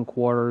second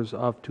quarters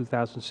of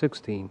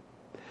 2016.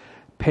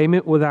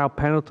 Payment without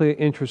penalty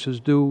interest is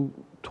due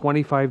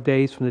 25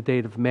 days from the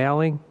date of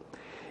mailing.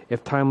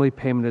 If timely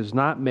payment is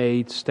not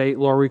made, state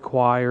law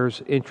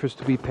requires interest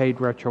to be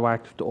paid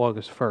retroactive to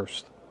August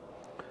 1st.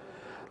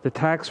 The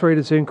tax rate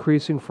is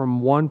increasing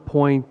from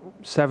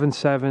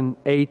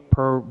 1.778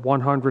 per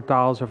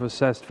 $100 of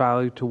assessed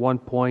value to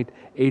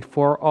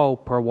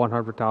 1.840 per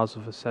 $100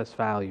 of assessed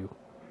value.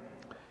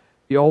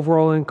 The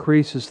overall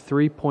increase is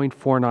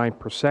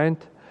 3.49%.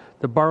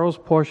 The borough's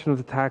portion of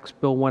the tax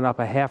bill went up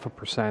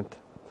 0.5%.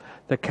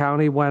 The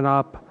county went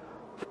up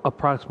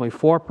approximately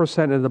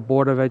 4%, and the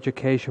Board of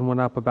Education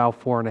went up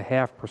about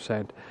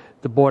 4.5%.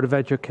 The Board of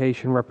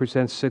Education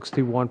represents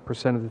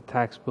 61% of the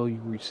tax bill you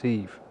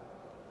receive.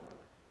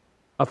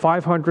 A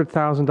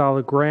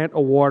 $500,000 grant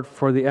award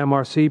for the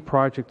MRC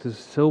project is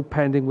still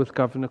pending with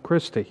Governor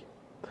Christie.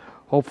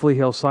 Hopefully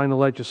he'll sign the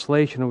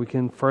legislation and we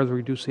can further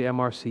reduce the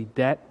MRC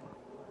debt.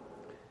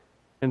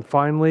 And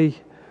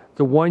finally,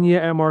 the one-year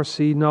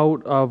MRC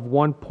note of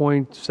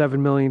 $1.7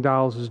 million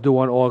is due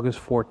on August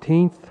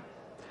 14th.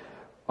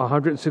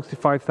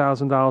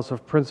 $165,000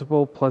 of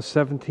principal plus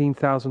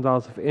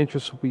 $17,000 of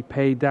interest will be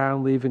paid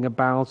down, leaving a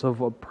balance of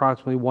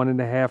approximately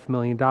 $1.5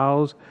 million,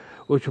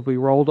 which will be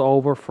rolled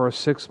over for a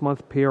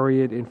 6-month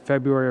period in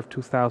February of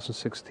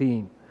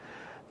 2016.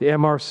 The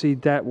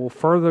MRC debt will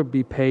further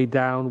be paid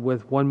down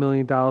with $1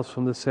 million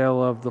from the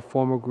sale of the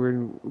former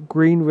Green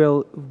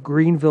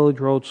Village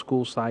Road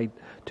school site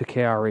to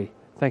KRE.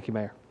 Thank you,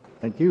 Mayor.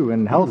 Thank you.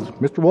 And Health,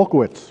 Mr.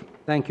 Wolkowitz.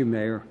 Thank you,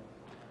 Mayor.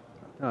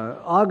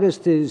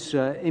 August is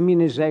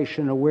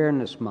Immunization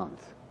Awareness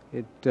Month.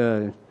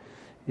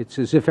 It's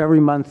as if every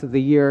month of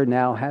the year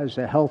now has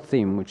a health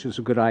theme, which is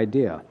a good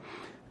idea.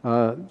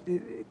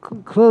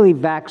 Clearly,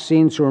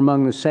 vaccines are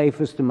among the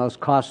safest and most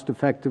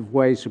cost-effective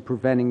ways of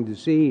preventing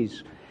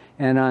disease.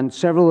 And on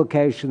several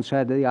occasions,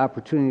 had the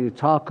opportunity to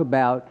talk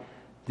about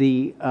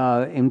the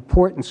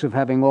importance of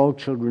having all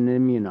children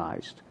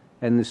immunized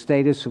and the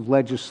status of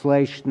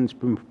legislation that's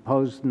been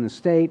proposed in the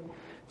state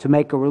to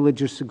make a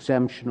religious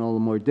exemption a little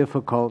more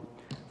difficult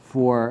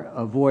for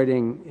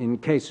avoiding, in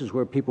cases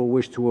where people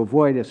wish to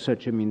avoid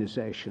such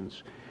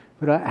immunizations.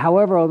 But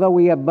however, although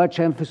we have much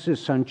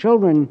emphasis on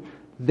children,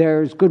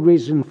 there's good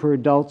reason for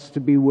adults to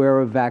be aware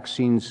of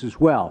vaccines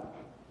as well.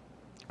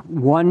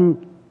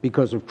 One,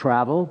 because of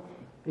travel.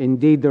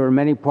 Indeed, there are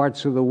many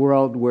parts of the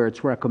world where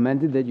it's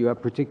recommended that you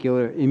have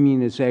particular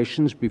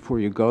immunizations before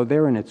you go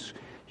there, and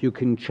you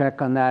can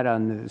check on that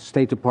on the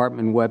State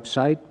Department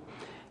website.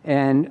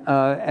 And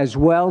as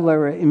well,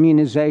 there are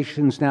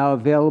immunizations now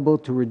available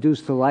to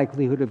reduce the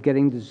likelihood of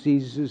getting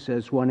diseases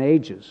as one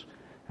ages.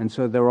 And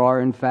so there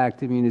are, in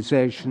fact,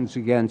 immunizations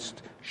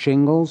against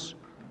shingles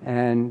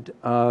and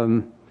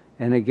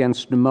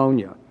against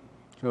pneumonia.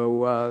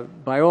 So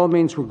by all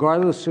means,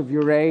 regardless of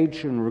your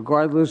age and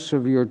regardless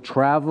of your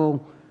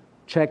travel,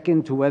 check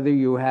into whether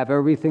you have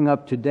everything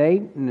up to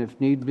date. And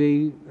if need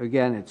be,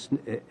 again, it's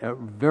a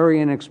very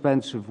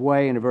inexpensive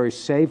way and a very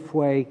safe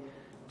way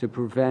to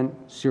prevent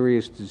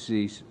serious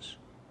diseases.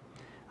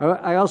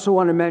 I also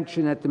want to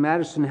mention that the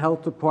Madison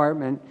Health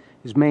Department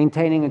is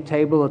maintaining a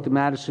table at the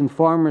Madison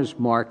Farmers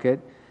Market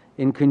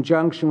in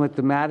conjunction with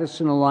the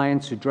Madison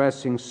Alliance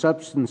Addressing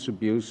Substance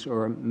Abuse,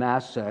 or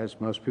MASA as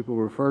most people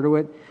refer to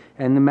it,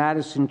 and the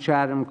Madison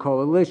Chatham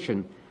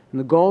Coalition.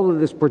 And the goal of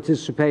this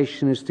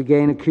participation is to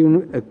gain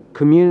a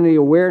community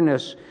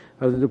awareness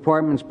of the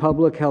department's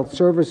public health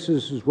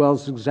services, as well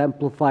as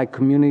exemplify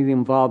community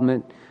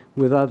involvement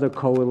with other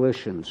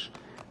coalitions.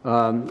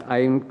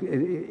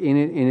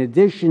 In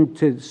addition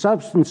to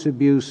substance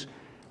abuse,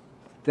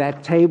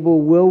 that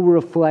table will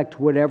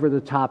reflect whatever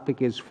the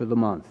topic is for the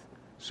month.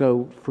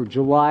 So for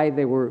July,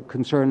 they were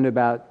concerned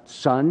about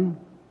sun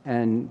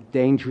and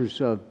dangers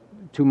of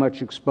too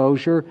much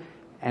exposure.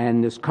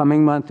 And this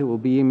coming month, it will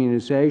be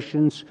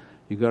immunizations.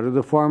 You go to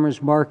the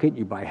farmer's market,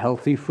 you buy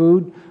healthy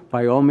food.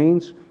 By all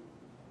means,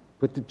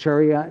 put the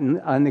cherry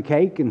on the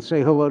cake and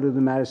say hello to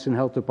the Madison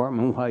Health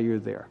Department while you're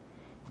there.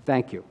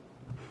 Thank you.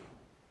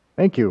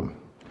 Thank you.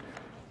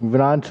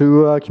 Moving on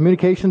to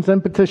communications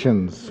and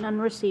petitions. None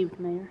received,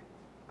 Mayor.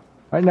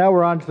 All right, now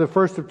we're on to the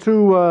first of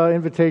two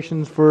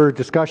invitations for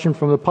discussion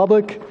from the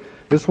public.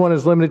 This one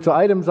is limited to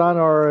items on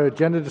our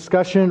agenda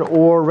discussion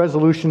or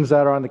resolutions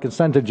that are on the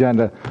consent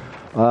agenda.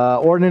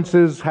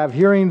 Ordinances have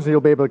hearings, and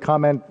you'll be able to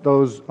comment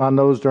on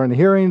those during the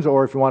hearings,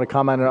 or if you want to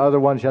comment on other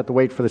ones, you have to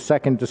wait for the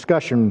second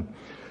discussion.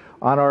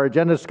 On our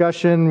agenda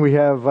discussion, we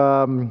have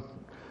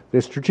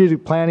the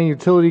Strategic Planning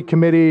Utility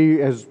Committee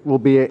will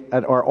be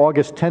at our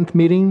August 10th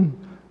meeting.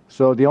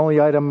 So the only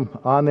item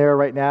on there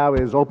right now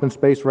is Open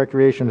Space,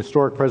 Recreation,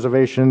 Historic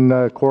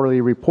Preservation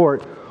Quarterly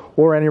Report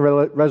or any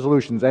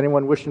resolutions.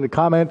 Anyone wishing to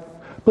comment,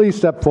 please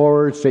step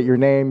forward, state your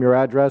name, your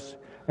address,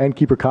 and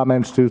keep your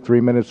comments to 3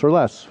 minutes or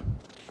less.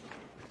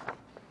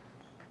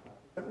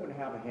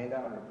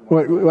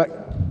 What?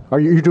 Are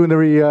you doing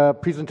the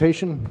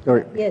presentation?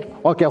 Or, yes.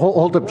 Okay,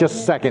 hold up just a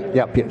second.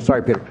 Yeah, Peter.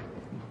 Sorry, Peter.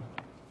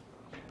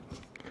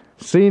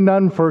 Seeing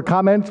none for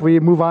comments, we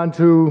move on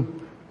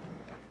to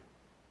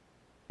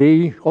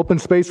the open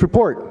space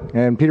report.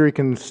 And Peter, you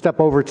can step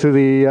over to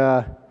the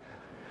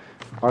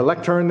our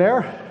lectern there.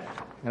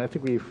 And I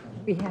think We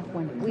have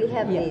one. We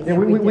have these. yeah,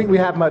 we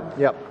have them.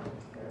 Yep.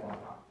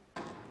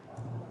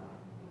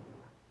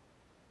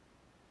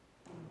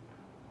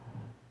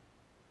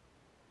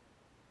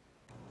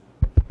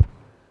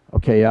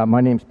 Okay, my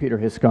name's Peter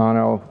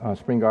Hiscano,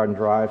 Spring Garden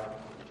Drive.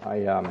 I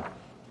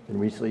been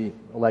recently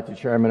elected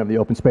chairman of the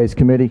Open Space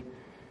Committee,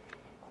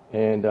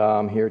 and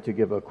I'm here to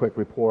give a quick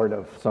report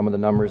of some of the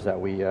numbers that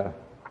we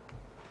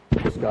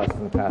discussed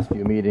in the past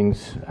few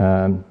meetings.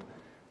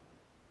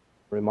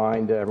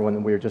 Remind everyone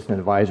that we're just an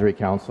advisory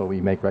council. We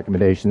make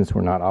recommendations.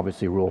 We're not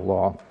obviously rule of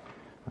law.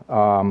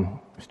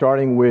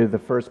 Starting with the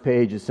first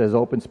page, it says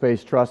Open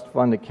Space Trust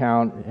Fund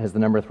account. It has the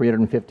number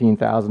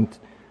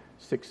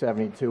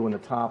 315,672 on the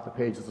top. The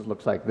page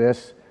looks like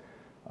this.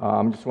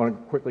 Just want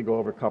to quickly go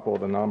over a couple of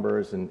the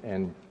numbers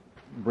and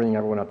bring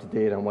everyone up to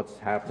date on what's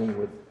happening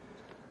with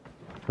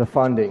the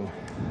funding.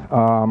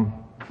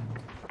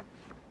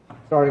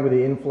 Starting with the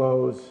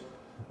inflows,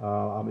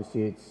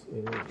 obviously it's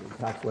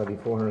tax levy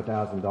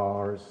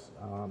 $400,000.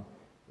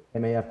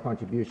 MAF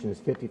contribution is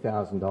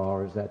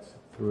 $50,000. That's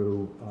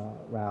through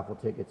raffle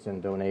tickets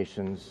and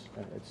donations,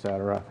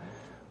 etc.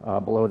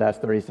 Below that's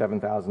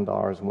 $37,000,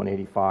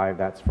 $185.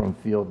 That's from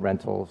field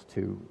rentals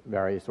to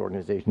various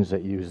organizations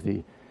that use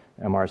the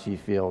MRC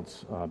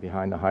fields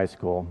behind the high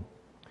school.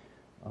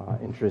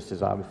 Interest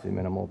is obviously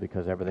minimal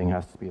because everything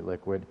has to be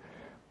liquid.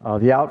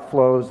 The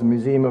outflows, the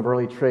Museum of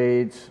Early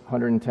Trades,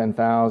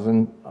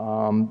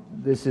 $110,000.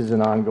 This is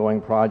an ongoing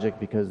project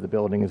because the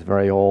building is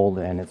very old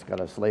and it's got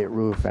a slate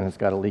roof and it's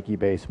got a leaky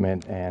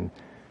basement, and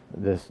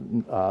this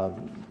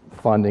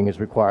funding is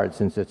required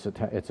since it's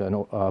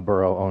a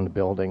borough-owned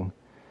building.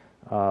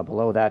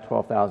 Below that,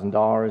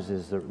 $12,000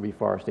 is the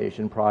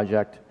reforestation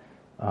project.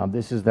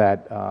 This is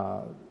that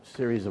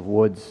series of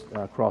woods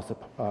across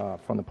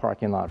from the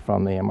parking lot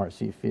from the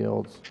MRC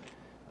fields.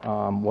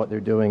 What they're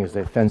doing is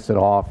they fence it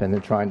off and they're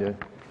trying to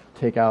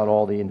take out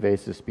all the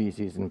invasive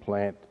species and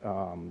plant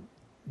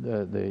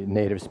the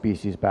native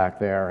species back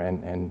there,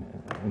 and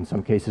in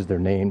some cases they're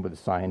named with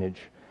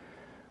signage.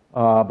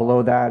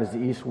 Below that is the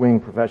East Wing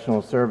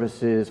Professional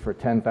Services for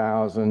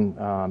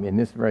 $10,000. In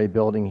this very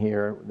building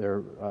here,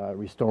 they're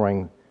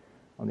restoring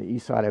on the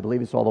east side. I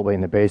believe it's all the way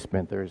in the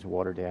basement. There's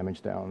water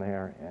damage down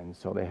there, and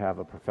so they have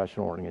a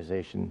professional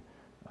organization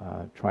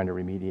trying to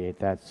remediate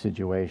that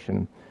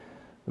situation.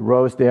 The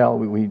Rosedale,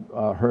 we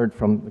heard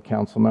from the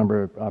council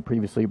member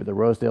previously, but the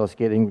Rosedale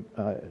skating,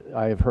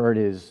 I have heard,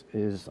 is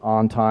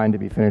on time to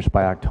be finished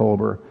by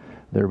October.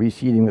 They're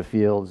reseeding the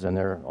fields, and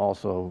they're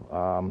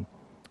also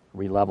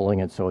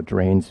releveling it so it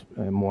drains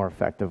more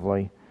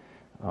effectively.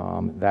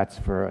 That's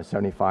for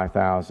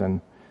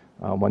 $75,000.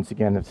 Once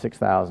again, the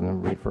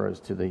 $6,000 refers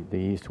to the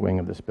east wing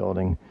of this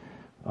building.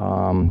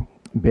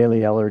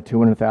 Bailey Eller,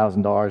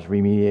 $200,000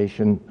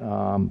 remediation.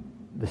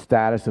 The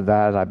status of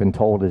that, I've been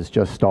told, is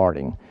just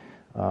starting.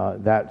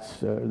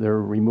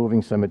 They're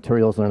removing some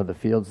materials under the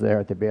fields there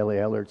at the Bailey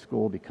Ellard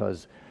School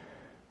because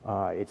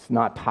it's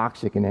not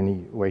toxic in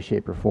any way,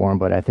 shape, or form,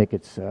 but I think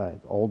it's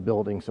old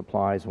building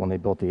supplies. When they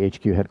built the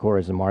HQ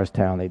headquarters in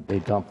Morristown, they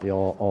dumped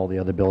all the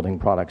other building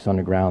products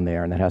underground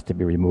there, and that has to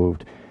be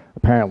removed.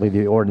 Apparently,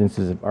 the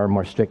ordinances are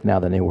more strict now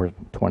than they were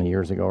 20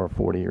 years ago or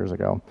 40 years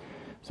ago.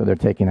 So they're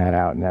taking that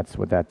out, and that's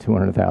what that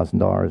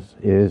 $200,000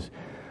 is.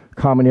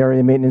 Common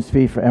area maintenance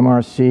fee for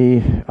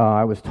MRC.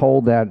 I was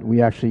told that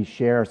we actually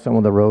share some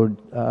of the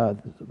roads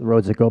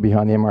that go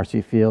behind the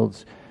MRC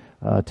fields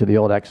to the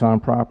old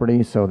Exxon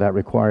property, so that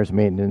requires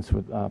maintenance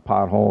with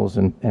potholes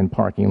and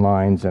parking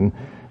lines and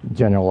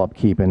general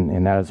upkeep,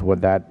 and that is what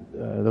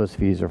those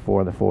fees are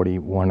for, the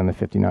 $41 and the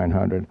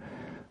 $5,900.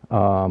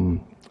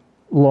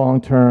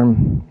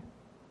 Long-term,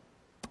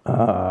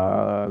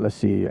 let's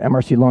see,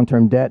 MRC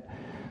long-term debt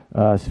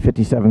is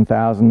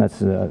 $57,000.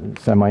 That's a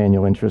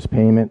semi-annual interest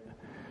payment.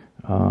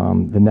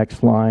 The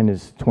next line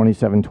is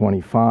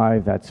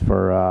 $2725. That's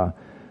for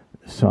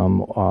some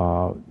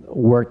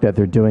work that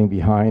they're doing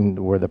behind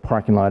where the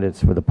parking lot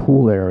is for the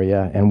pool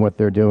area, and what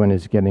they're doing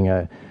is getting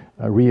a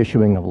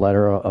reissuing of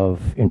letter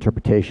of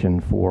interpretation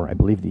for, I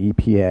believe, the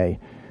EPA.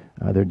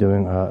 They're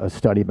doing a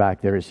study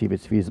back there to see if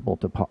it's feasible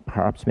to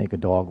perhaps make a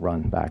dog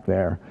run back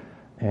there,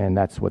 and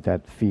that's what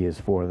that fee is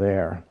for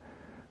there.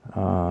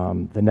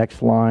 The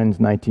next line is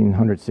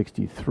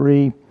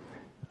 $1,963.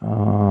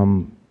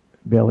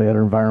 Bailey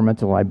Ellard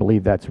Environmental, I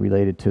believe that's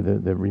related to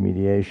the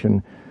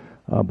remediation.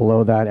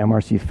 Below that,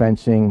 MRC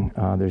fencing.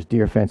 There's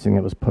deer fencing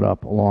that was put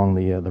up along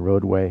the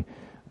roadway,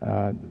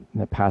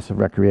 the passive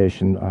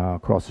recreation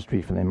across the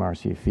street from the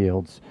MRC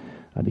fields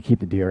to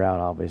keep the deer out,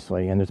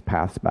 obviously. And there's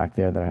paths back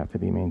there that have to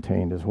be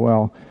maintained as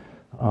well.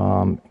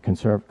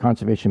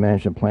 Conservation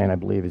management plan, I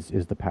believe,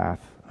 is the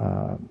path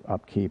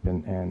upkeep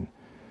and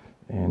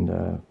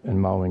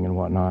mowing and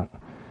whatnot.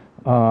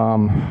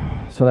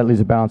 So that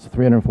leaves a balance of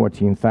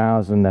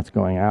 $314,000 that's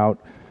going out.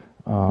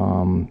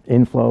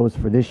 Inflows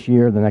for this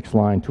year, the next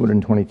line,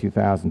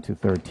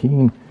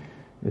 $222,213.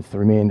 It's the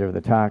remainder of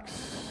the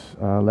tax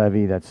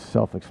levy. That's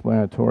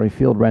self-explanatory.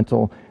 Field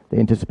rental, they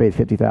anticipate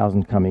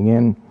 $50,000 coming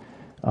in.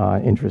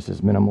 Interest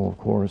is minimal, of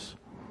course.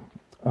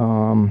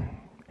 And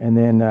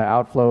then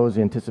outflows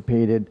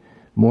anticipated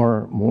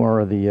more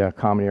of the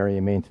common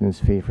area maintenance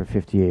fee for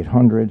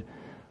 $5,800.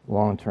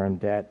 Long-term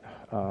debt,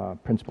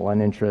 principal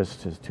and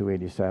interest is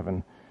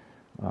 $287.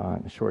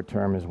 The short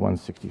term is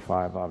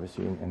 $165,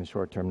 obviously, and the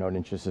short-term note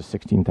interest is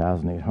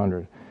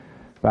 $16,800.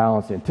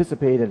 Balance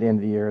anticipated at the end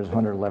of the year is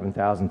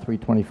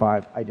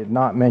 $111,325. I did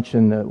not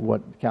mention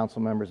what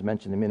council members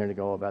mentioned a minute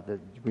ago about the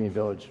Green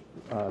Village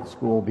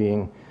school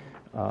being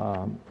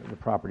the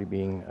property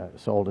being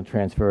sold and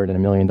transferred and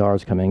 $1 million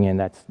coming in.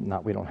 That's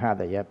not, we don't have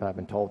that yet, but I've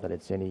been told that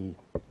it's any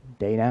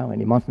day now,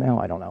 any month now.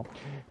 I don't know.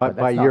 But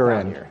by year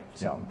end.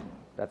 So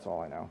that's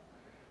all I know.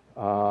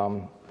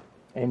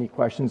 Any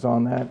questions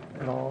on that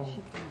at all?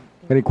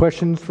 Any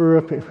questions for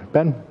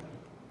Ben?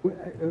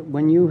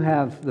 When you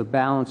have the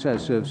balance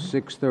as of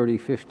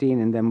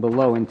 6/30/15 and then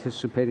below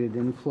anticipated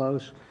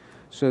inflows,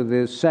 so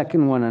the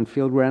second one on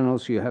field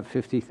rentals, you have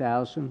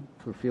 $50,000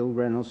 for field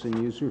rentals and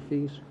user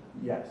fees?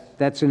 Yes.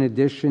 That's in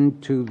addition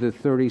to the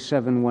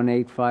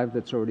 $37,185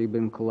 that's already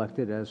been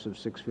collected as of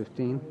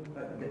 6/15?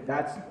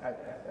 That's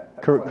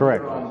correct.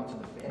 To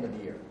the end of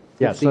the year.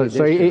 Yeah, so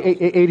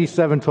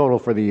 87 total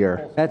for the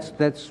year.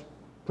 That's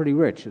pretty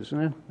rich,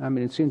 isn't it? I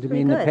mean, it seemed to me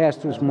Pretty in the good.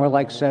 past it was more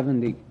like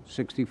 70,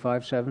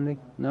 65, 70?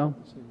 No?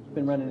 It's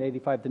been running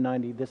 85 to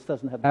 90. This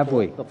doesn't have Have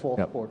we? the full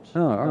Yep. sports.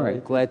 Oh, all right.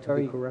 It's Glad to be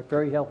very, correct.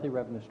 very healthy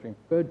revenue stream.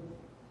 Good.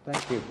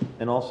 Thank you.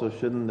 And also,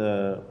 shouldn't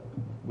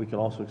we can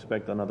also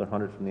expect another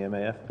 100 from the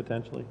MAF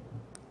potentially?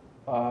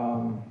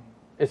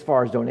 As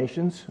far as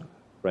donations,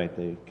 Right,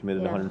 they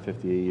committed Yeah.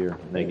 150 a year,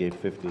 and they gave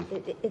 50.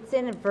 It's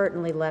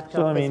inadvertently left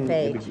So, I off mean,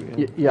 this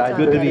page. yeah, It's on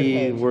good the to other be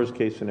page. worst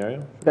case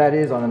scenario. that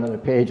is on another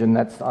page, and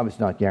that's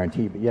obviously not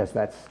guaranteed, but yes,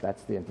 that's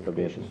the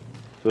anticipation.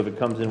 So if it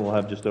comes in, we'll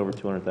have just over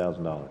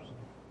 $200,000.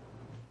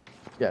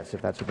 Yes,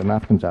 if that's what the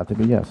math comes out to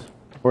be, yes.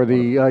 Or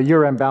the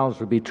year-end balance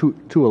would be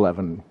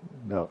 211.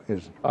 No,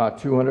 is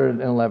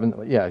 211,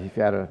 yeah, if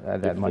you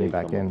add that money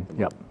back in.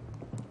 Yep.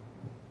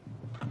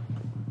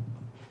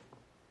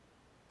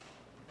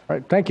 All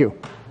right, thank you.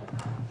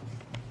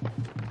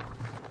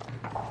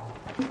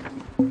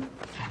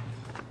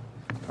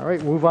 All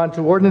right, move on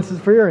to ordinances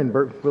for hearing.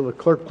 Will the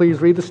clerk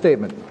please read the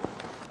statement?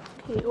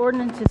 The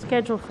ordinance is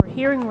scheduled for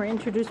hearing, were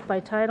introduced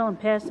by title and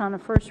passed on a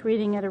first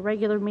reading at a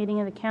regular meeting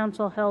of the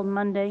council held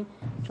Monday,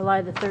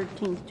 July the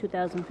 13th,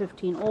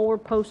 2015. All were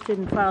posted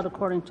and filed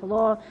according to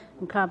law,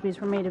 and copies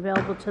were made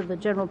available to the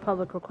general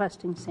public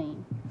requesting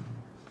same.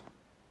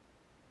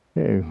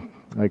 Okay,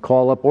 I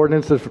call up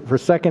ordinances for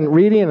second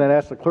reading and then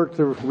ask the clerk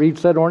to read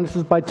said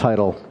ordinances by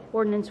title.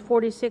 Ordinance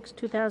 46,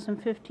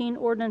 2015,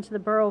 ordinance of the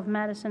Borough of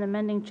Madison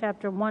amending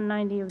Chapter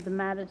 190 of the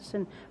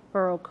Madison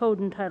Borough Code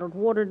entitled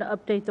Water to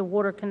update the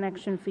water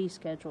connection fee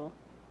schedule.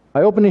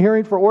 I open the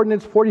hearing for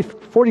ordinance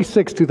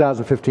 46,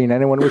 2015.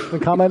 Anyone wishing to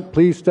comment,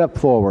 please step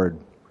forward.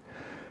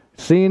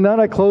 Seeing none,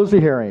 I close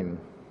the hearing.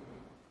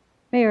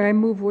 Mayor, I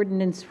move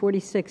ordinance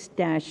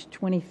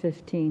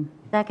 46-2015.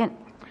 Second.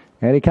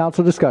 Any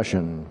council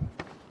discussion?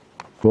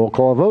 Roll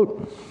call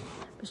vote.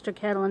 Mr.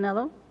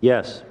 Catalanello?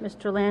 Yes.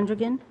 Mr.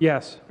 Landrigan?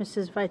 Yes.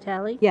 Mrs.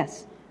 Vitale?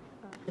 Yes.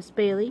 Ms.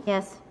 Bailey?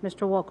 Yes.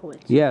 Mr.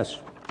 Wolkowitz? Yes.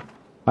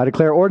 I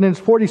declare ordinance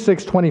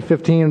 46,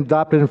 2015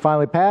 adopted and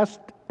finally passed,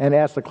 and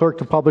ask the clerk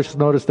to publish the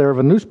notice thereof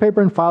in a newspaper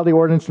and file the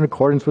ordinance in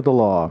accordance with the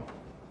law.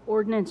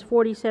 Ordinance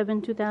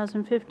 47,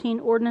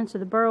 2015, ordinance of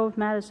the Borough of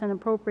Madison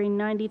appropriating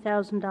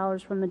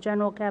 $90,000 from the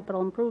General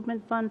Capital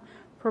Improvement Fund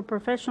for a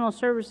professional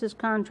services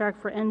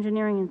contract for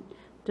engineering and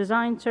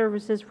design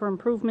services for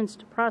improvements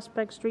to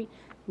Prospect Street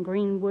and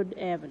Greenwood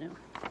Avenue.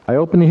 I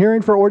open the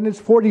hearing for ordinance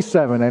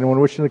 47. Anyone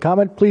wishing to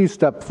comment, please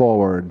step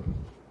forward.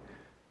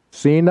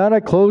 Seeing none, I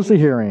close the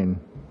hearing.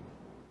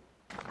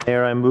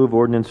 Mayor, I move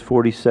ordinance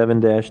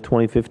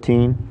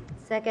 47-2015.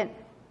 Second.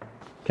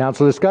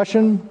 Council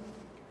discussion?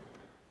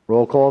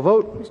 Roll call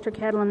vote. Mr.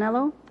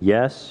 Catalanello?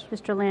 Yes.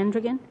 Mr.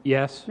 Landrigan?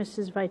 Yes.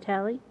 Mrs.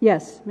 Vitale?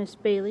 Yes. Ms.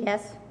 Bailey?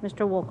 Yes.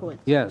 Mr. Wolkowitz?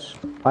 Yes.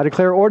 I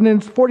declare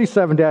ordinance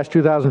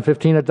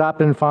 47-2015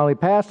 adopted and finally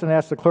passed, and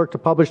ask the clerk to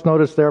publish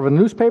notice thereof in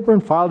the newspaper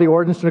and file the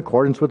ordinance in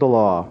accordance with the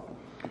law.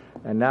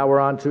 And now we're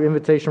on to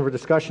invitation for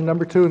discussion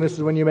number 2, and this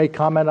is when you may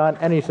comment on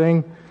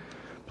anything.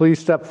 Please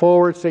step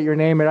forward, state your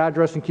name and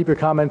address, and keep your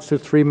comments to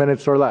 3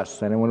 minutes or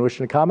less. Anyone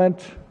wishing to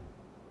comment?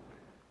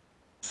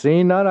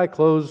 Seeing none, I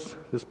close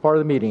this part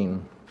of the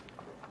meeting.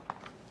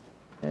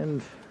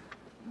 And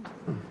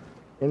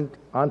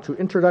On to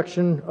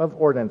introduction of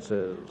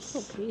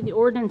ordinances. Okay, the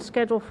ordinance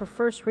scheduled for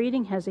first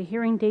reading has a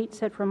hearing date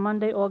set for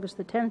Monday, August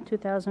the 10th,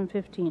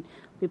 2015. Will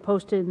be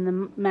posted in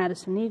the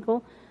Madison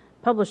Eagle,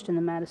 published in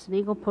the Madison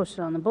Eagle,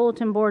 posted on the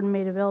bulletin board, and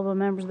made available to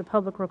members of the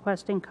public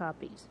requesting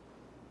copies.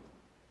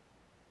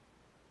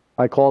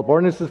 I call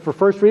ordinances for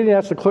first reading.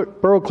 Ask the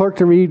Borough Clerk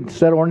to read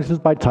said ordinances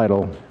by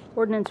title.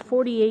 Ordinance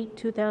 48,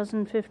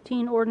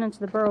 2015, ordinance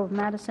of the Borough of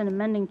Madison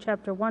amending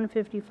Chapter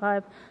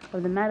 155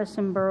 of the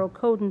Madison Borough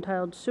Code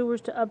entitled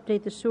Sewers to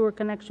update the sewer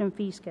connection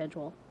fee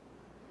schedule.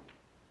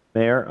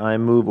 Mayor, I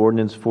move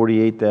ordinance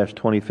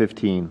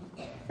 48-2015.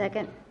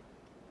 Second.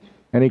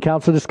 Any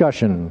council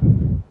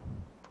discussion?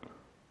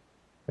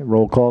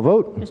 Roll call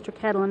vote. Mr.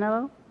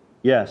 Catalanello?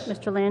 Yes.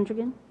 Mr.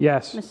 Landrigan?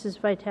 Yes. Mrs.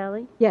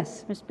 Vitale?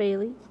 Yes. Ms.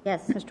 Bailey?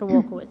 Yes. Mr.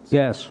 Wolkowitz?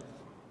 Yes.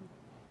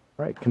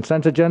 All right,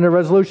 consent agenda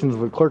resolutions.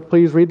 Would clerk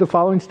please read the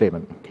following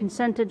statement?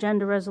 Consent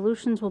agenda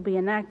resolutions will be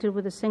enacted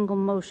with a single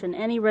motion.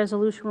 Any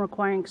resolution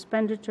requiring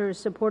expenditure is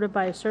supported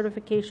by a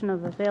certification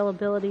of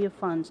availability of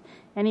funds.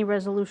 Any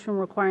resolution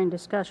requiring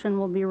discussion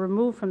will be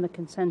removed from the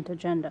consent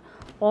agenda.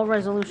 All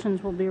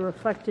resolutions will be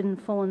reflected in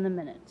full in the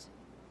minutes.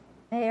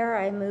 Mayor,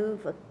 I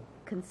move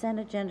consent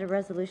agenda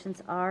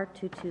resolutions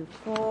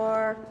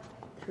R224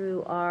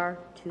 through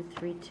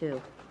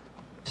R232.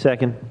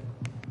 Second.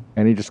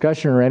 Any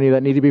discussion or any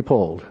that need to be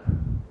pulled?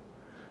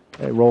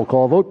 Okay, roll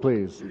call vote,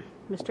 please.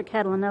 Mr.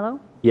 Catalanello?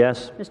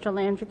 Yes. Mr.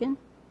 Landrigan?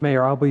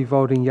 Mayor, I'll be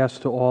voting yes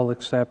to all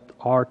except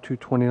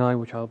R229,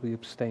 which I'll be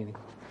abstaining.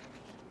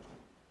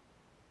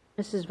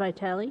 Mrs.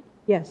 Vitale?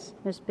 Yes.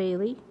 Ms.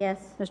 Bailey?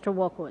 Yes. Mr.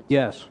 Wolkowitz?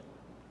 Yes.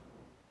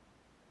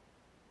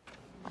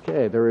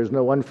 Okay, there is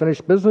no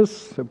unfinished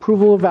business.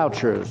 Approval of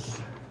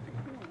vouchers.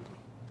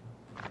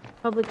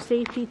 Public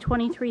safety,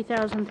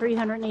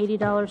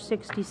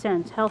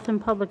 $23,380.60. Health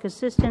and public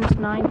assistance,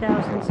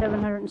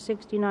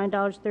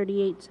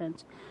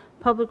 $9,769.38.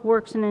 Public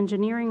works and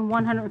engineering,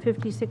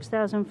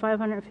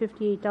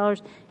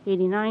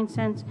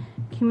 $156,558.89.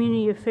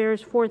 Community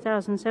affairs,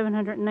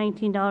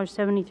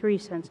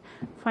 $4,719.73.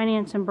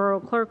 Finance and borough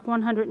clerk,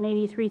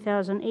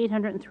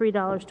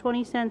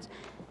 $183,803.20.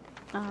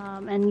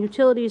 And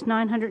utilities,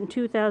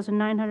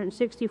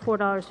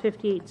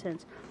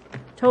 $902,964.58.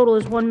 Total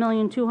is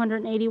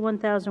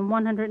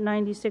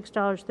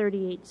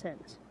 $1,281,196.38.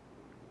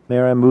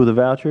 Mayor, I move the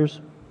vouchers.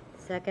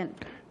 Second.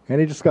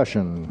 Any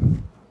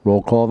discussion?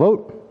 Roll call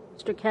vote.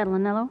 Mr.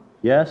 Catalanello?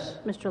 Yes.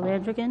 Mr.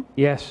 Landrigan?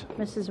 Yes.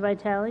 Mrs.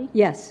 Vitale?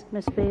 Yes.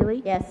 Ms.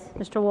 Bailey? Yes.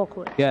 Mr.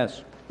 Wolkowitz?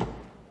 Yes.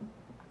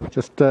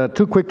 Just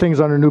two quick things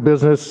under new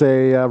business.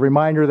 A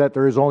reminder that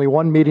there is only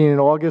one meeting in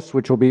August,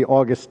 which will be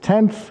August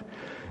 10th.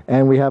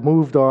 And we have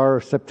moved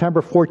our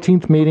September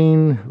 14th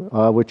meeting,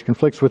 which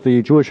conflicts with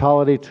the Jewish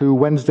holiday, to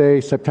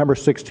Wednesday, September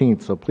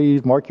 16th. So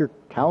please mark your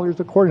calendars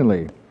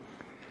accordingly.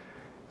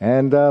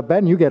 And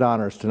Ben, you get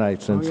honors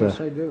tonight. Since, yes,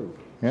 I do.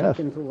 Yes.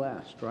 Second to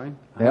last, right?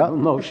 I Yeah. have a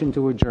motion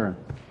to adjourn.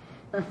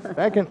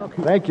 Second.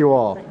 Thank you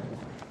all.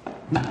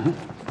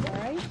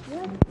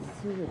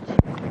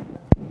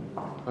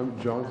 I'm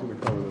John's going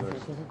to cover the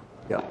next one.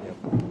 Yeah.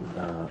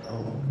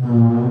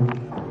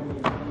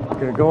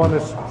 Going to go on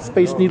this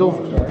Space Needle.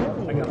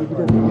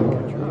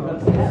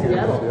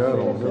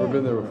 Seattle. Never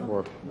been there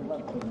before.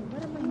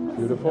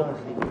 Beautiful.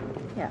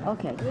 Yeah,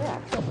 okay. Yeah.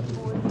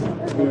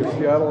 Been to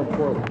Seattle and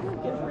Portland.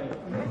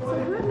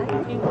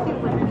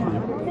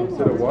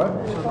 Said it what?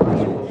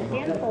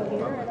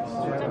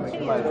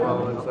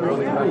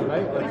 Early night,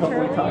 a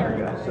couple of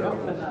times.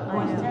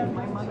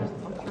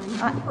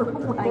 I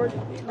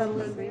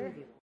totally agree with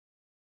you.